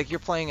don't know, it's like you're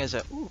playing as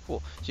a, ooh,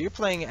 cool. So you're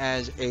playing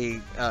as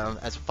a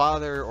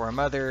father or a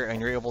mother,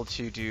 and you're able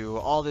to do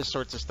all this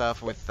sorts of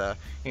stuff with,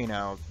 you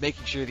know,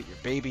 making sure that your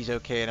baby's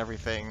okay and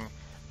everything.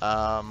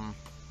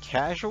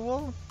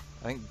 Casual?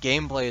 I think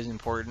gameplay is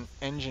important.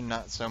 Engine,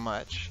 not so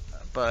much.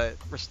 But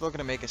we're still going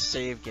to make a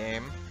save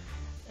game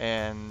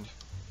and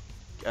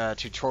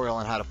tutorial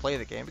on how to play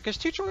the game, because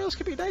tutorials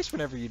can be nice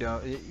whenever you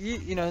don't,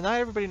 you know, not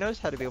everybody knows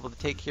how to be able to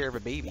take care of a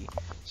baby.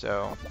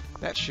 So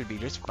that should be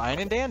just fine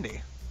and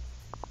dandy.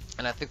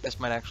 And I think this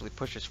might actually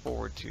push us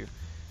forward to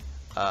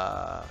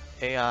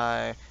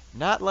AI,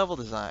 not level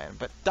design,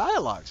 but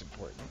dialogue's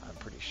important, I'm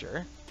pretty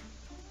sure.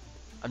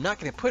 I'm not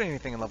going to put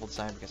anything in level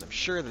design because I'm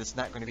sure that it's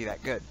not going to be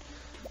that good.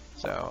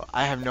 So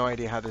I have no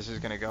idea how this is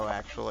going to go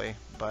actually,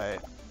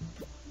 but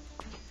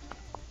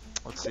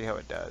let's see how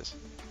it does.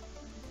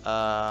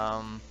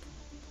 High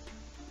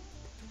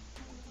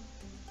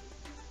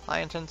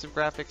intensive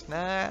graphics,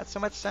 not so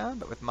much sound,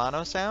 but with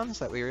mono sounds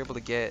that we were able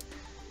to get.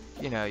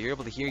 You know, you're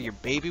able to hear your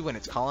baby when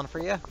it's calling for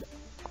you.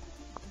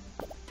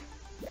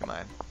 Come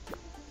on.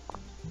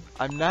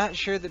 I'm not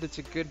sure that it's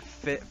a good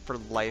fit for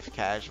life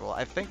casual.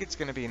 I think it's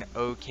going to be an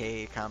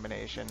okay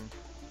combination.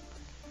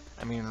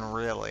 I mean,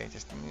 really,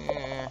 just,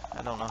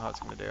 I don't know how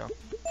it's going to do.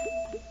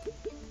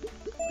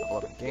 Level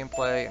up in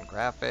gameplay and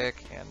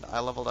graphic, and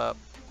I leveled up.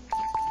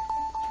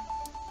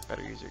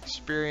 Better user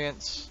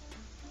experience.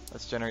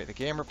 Let's generate the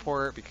game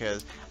report,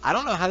 because I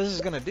don't know how this is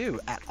going to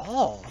do at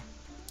all.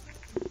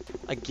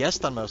 I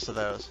guessed on most of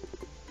those.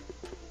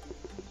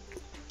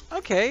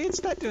 Okay,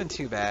 it's not doing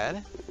too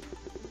bad.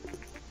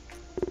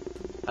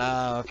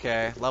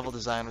 Okay. Level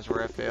design was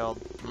where I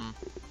failed.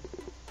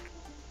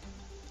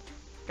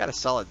 Got a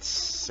solid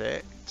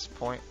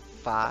 6.5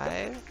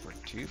 or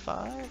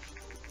 2.5.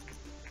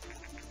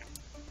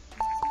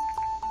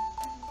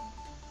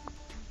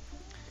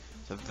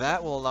 So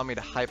that will allow me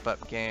to hype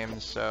up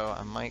games, so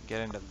I might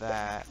get into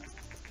that.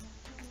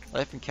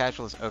 Life and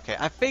casual is okay.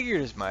 I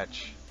figured as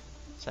much.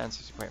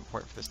 Sounds quite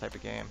important for this type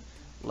of game.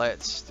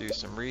 Let's do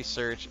some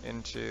research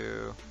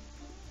into...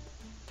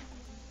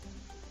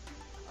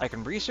 I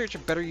can research a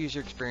better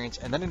user experience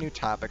and then a new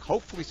topic.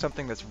 Hopefully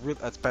something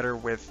that's better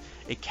with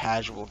a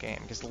casual game.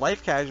 Because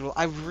life casual,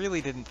 I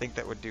really didn't think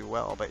that would do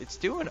well, but it's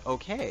doing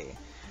okay.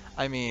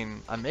 I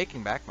mean, I'm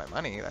making back my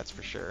money, that's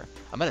for sure.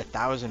 I'm at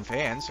 1,000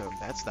 fans, so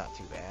that's not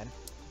too bad.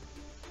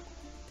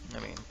 I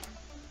mean...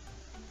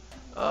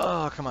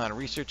 Oh, come on.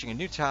 Researching a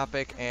new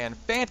topic and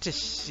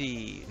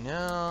fantasy.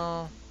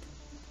 No.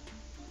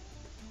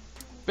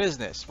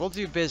 Business. We'll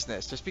do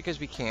business just because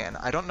we can.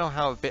 I don't know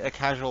how a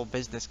casual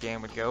business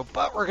game would go,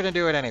 but we're going to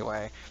do it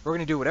anyway. We're going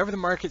to do whatever the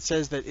market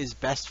says that is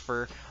best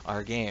for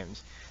our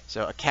games.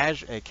 So a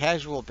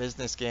casual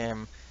business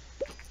game,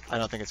 I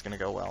don't think it's going to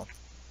go well.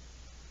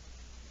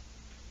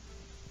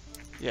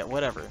 Yeah,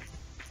 whatever.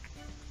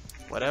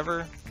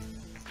 Whatever.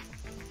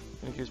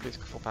 It gives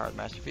basically full powered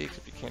Master Chief,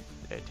 except you can't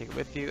take it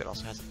with you. It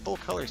also has a full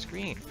color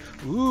screen.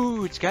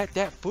 Ooh, it's got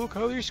that full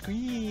color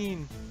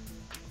screen.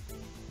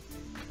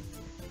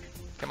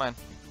 Come on.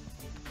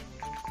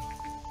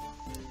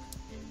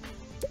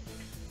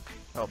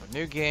 Open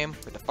new game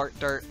with the fart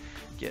dart,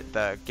 get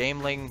the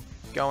gameling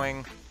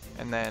going,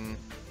 and then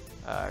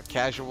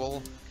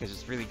casual, because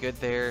it's really good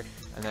there,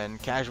 and then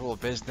casual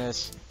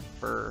business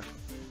for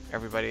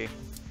everybody.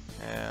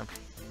 Yeah.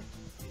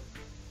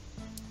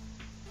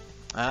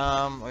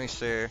 Let me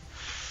see.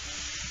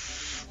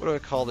 What do I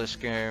call this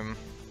game?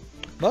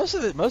 Most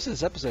of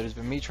this episode has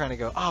been me trying to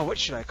go, oh, what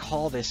should I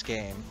call this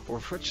game? Or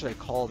what should I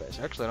call this?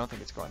 Actually, I don't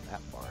think it's going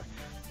that far.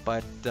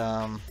 But,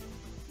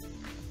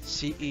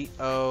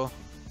 CEO.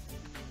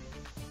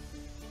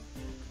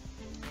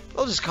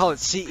 We'll just call it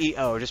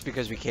CEO, just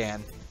because we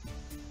can.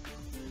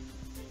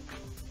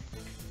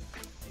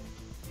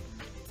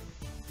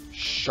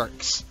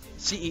 Sharks.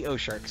 CEO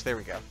Sharks, there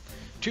we go.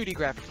 2D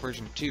graphics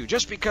version 2,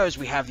 just because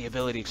we have the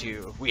ability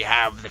to. We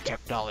have the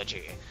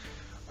technology.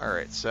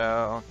 Alright,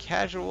 so,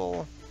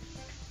 casual.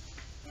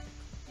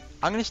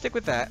 I'm going to stick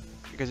with that,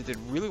 because it did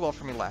really well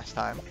for me last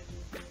time.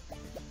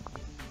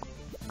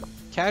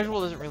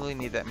 Casual doesn't really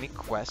need that many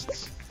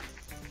quests.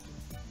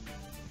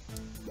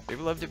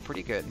 Baby Love did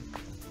pretty good.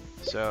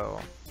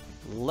 So,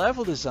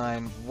 level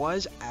design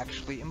was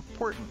actually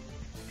important.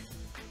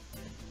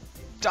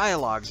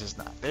 Dialogues is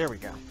not. There we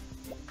go.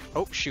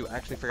 Oh, shoot, I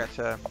actually forgot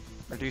to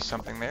reduce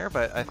something there,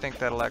 but I think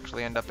that'll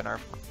actually end up in our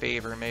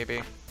favor,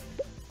 maybe.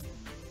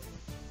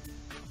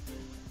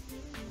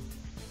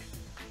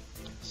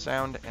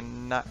 Sound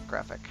and not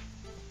graphic.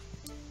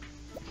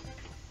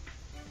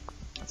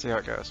 Let's see how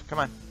it goes. Come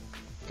on.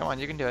 Come on,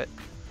 you can do it.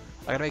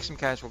 I gotta make some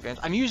casual games.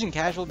 I'm using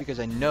casual because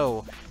I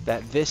know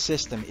that this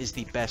system is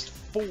the best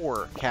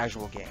for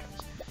casual games.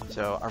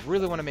 So I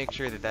really want to make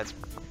sure that that's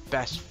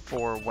best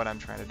for what I'm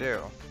trying to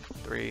do.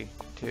 3,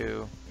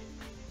 2,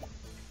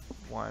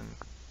 1.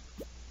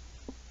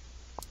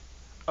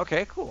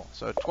 Okay, cool.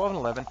 So 12 and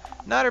 11.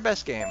 Not our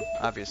best game,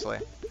 obviously.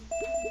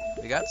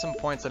 We got some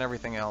points on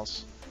everything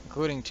else,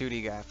 including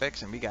 2D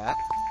graphics, and we got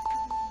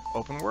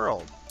open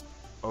world.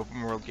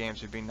 Open world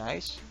games would be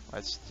nice.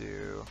 Let's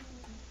do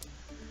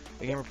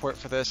the game report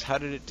for this. How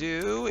did it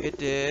do? It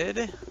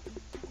did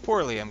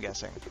poorly, I'm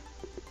guessing.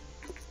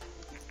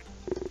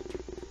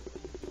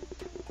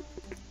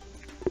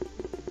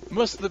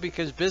 Mostly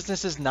because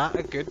business is not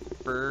a good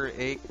for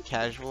a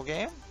casual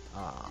game.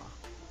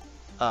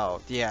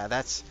 Oh, yeah,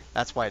 that's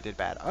why it did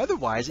bad.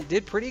 Otherwise, it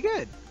did pretty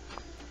good.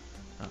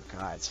 Oh,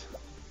 God.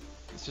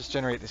 Let's just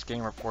generate this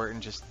game report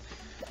and just...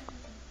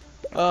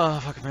 Oh,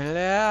 fuck my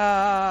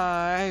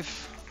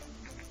life.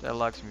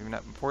 Dialogue's maybe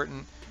not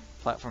important.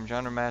 Platform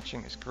genre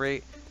matching is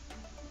great.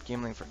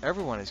 Gameling for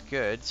everyone is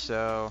good,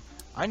 so...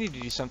 I need to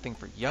do something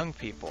for young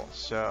people,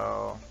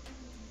 so...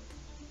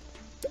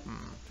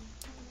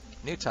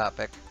 New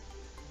topic.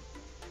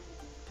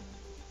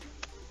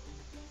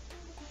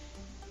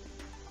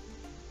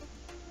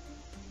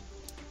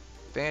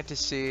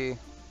 Fantasy.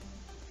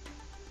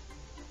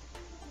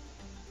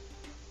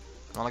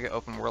 I want to get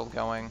open world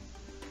going.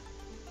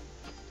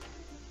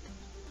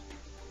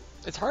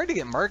 It's hard to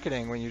get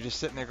marketing when you're just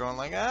sitting there going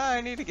like, ah,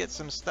 I need to get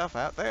some stuff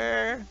out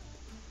there.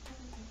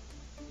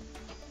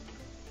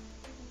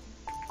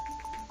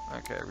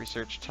 Okay,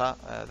 research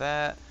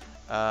that.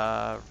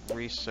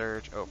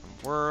 Research open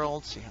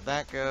world. See how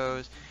that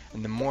goes.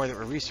 And the more that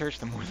we research,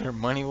 the more their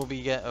money will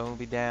be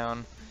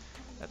down.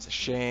 That's a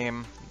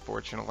shame,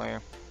 unfortunately.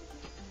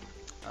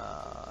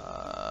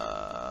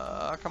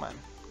 Come on,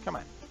 come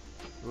on.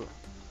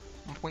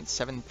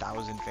 1.7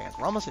 thousand fans.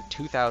 We're almost at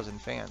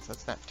 2,000 fans.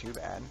 That's not too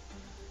bad.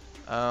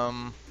 Yeah,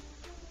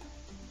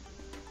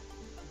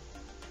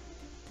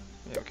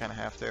 we kind of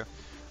have to.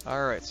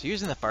 Alright, so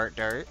using the fart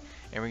dart,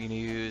 and we're going to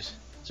use...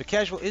 So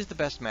casual is the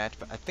best match,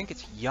 but I think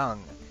it's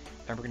young.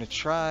 And we're going to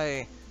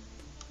try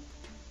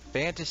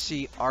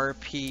fantasy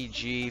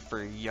RPG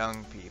for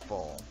young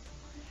people.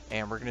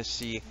 And we're going to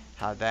see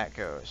how that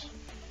goes.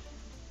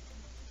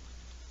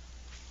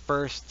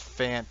 First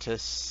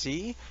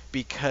fantasy,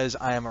 because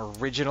I am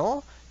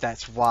original.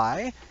 That's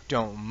why.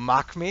 Don't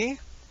mock me.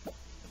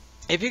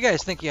 If you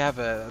guys think you have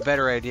a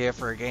better idea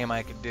for a game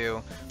I could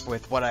do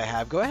with what I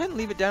have, go ahead and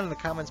leave it down in the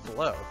comments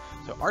below.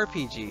 So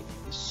RPG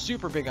is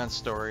super big on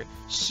story,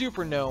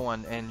 super no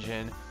on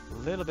engine, a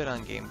little bit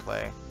on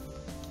gameplay,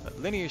 but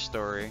linear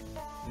story,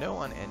 no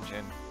on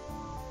engine.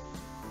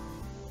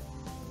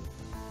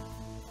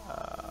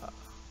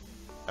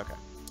 Okay,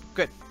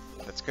 good.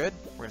 That's good.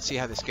 We're going to see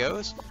how this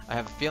goes. I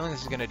have a feeling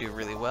this is going to do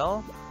really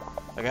well.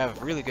 Like, I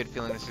have a really good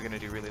feeling this is going to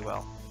do really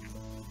well.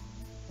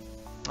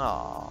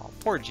 Aw,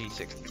 poor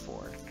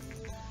G64.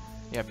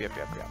 Yep.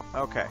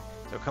 Okay,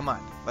 so come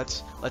on,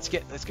 let's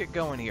get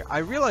going here. I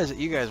realize that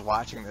you guys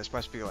watching this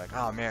must be like,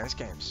 oh man, this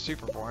game's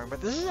super boring,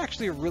 but this is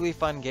actually a really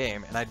fun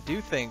game, and I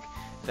do think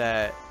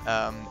that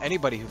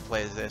anybody who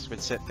plays this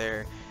would sit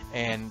there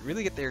and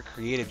really get their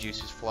creative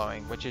juices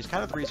flowing, which is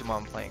kind of the reason why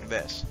I'm playing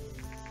this.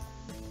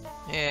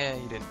 Yeah,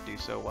 you didn't do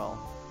so well.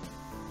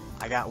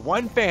 I got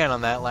 1 fan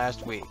on that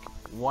last week.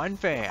 1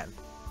 fan.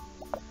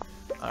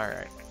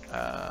 Alright.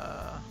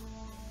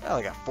 Well,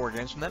 I got 4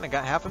 games from that, and I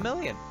got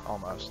 500,000,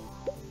 almost.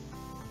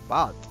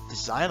 Wow, the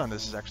design on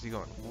this is actually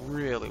going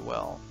really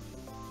well.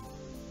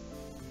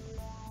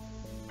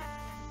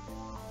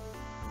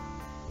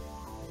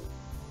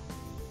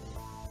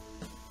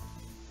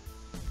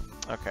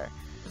 Okay.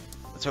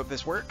 Let's hope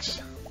this works.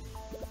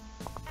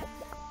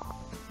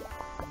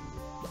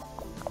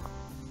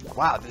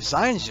 Wow, the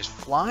design's just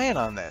flying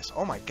on this.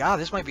 Oh my god,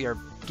 this might be our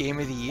game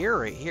of the year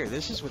right here.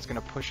 This is what's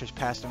going to push us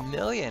past 1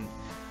 million.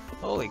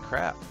 Holy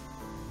crap.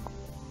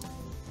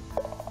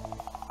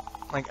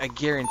 Like, I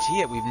guarantee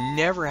it, we've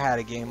never had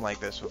a game like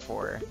this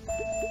before.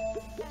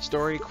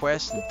 Story,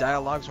 quests, and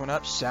dialogues went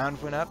up,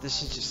 sound went up.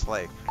 This is just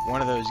like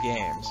one of those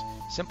games.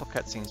 Simple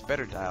cutscenes,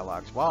 better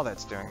dialogues. While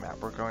that's doing that,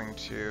 we're going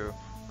to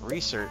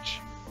research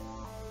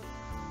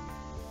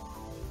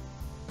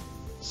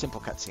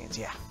simple cutscenes.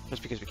 Yeah,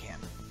 just because we can.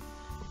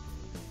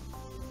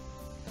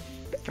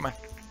 Come on.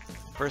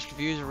 First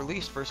reviews are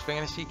released, first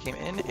fantasy came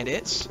in, and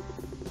it's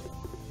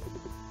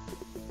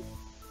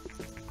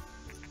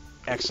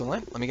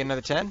excellent. Let me get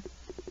another 10.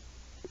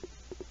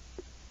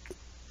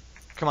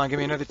 Come on, give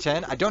me another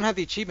 10. I don't have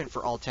the achievement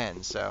for all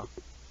 10, so.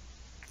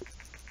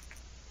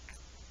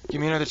 Give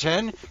me another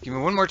 10. Give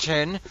me one more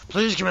 10.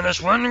 Please give me this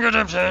one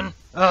goddamn 10.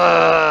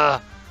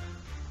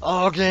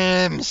 All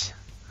games.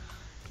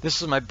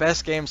 This is my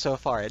best game so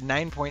far at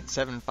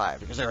 9.75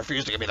 because they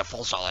refuse to give me the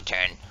full solid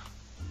 10.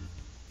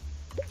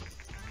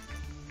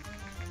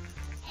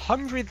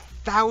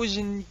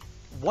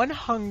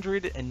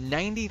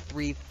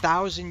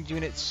 193,000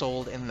 units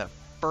sold in the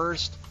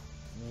first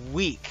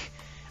week.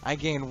 I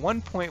gained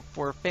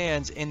 1.4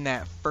 fans in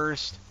that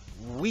first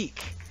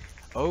week.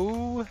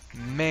 Oh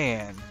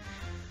man.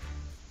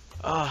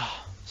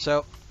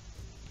 So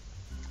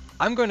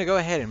I'm going to go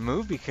ahead and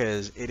move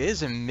because it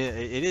is a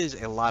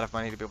lot of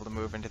money to be able to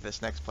move into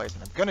this next place,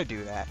 and I'm going to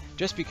do that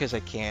just because I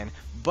can.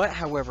 But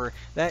however,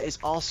 that is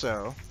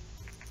also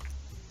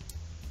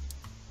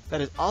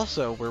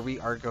where we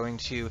are going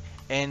to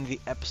end the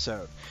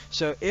episode.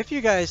 So if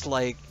you guys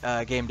like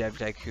Game Dev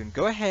Tycoon,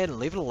 go ahead and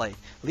leave it a like.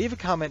 Leave a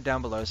comment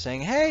down below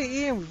saying,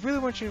 hey Ian, we really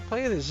want you to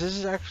play this. This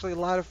is actually a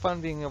lot of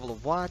fun being able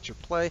to watch or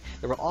play.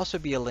 There will also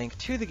be a link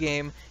to the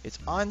game. It's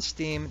on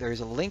Steam. There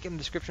is a link in the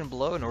description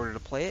below in order to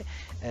play it.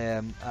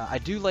 I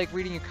do like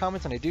reading your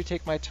comments, and I do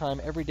take my time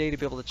every day to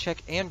be able to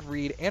check and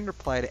read and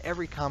reply to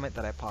every comment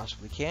that I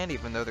possibly can,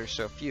 even though there's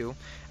so few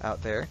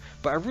out there.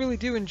 But I really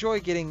do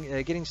enjoy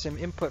getting some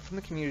input from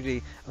the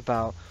community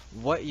about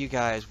what you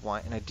guys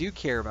want, and I do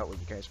care about what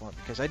you guys want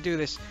because I do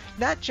this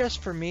not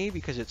just for me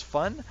because it's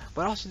fun,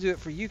 but I also do it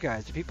for you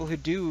guys, the people who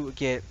do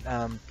get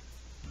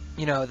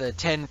you know, the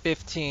 10,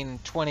 15,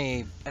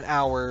 20, an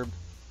hour,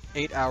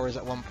 8 hours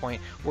at one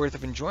point worth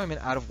of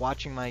enjoyment out of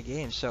watching my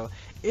games. So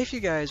if you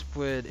guys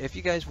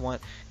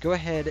want, go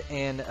ahead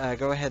and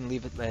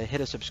leave it,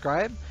 hit a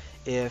subscribe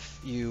if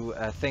you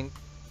think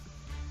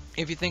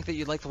that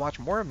you'd like to watch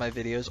more of my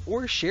videos,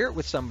 or share it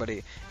with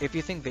somebody if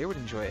you think they would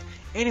enjoy it.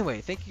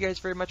 Anyway, thank you guys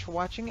very much for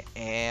watching,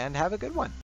 and have a good one.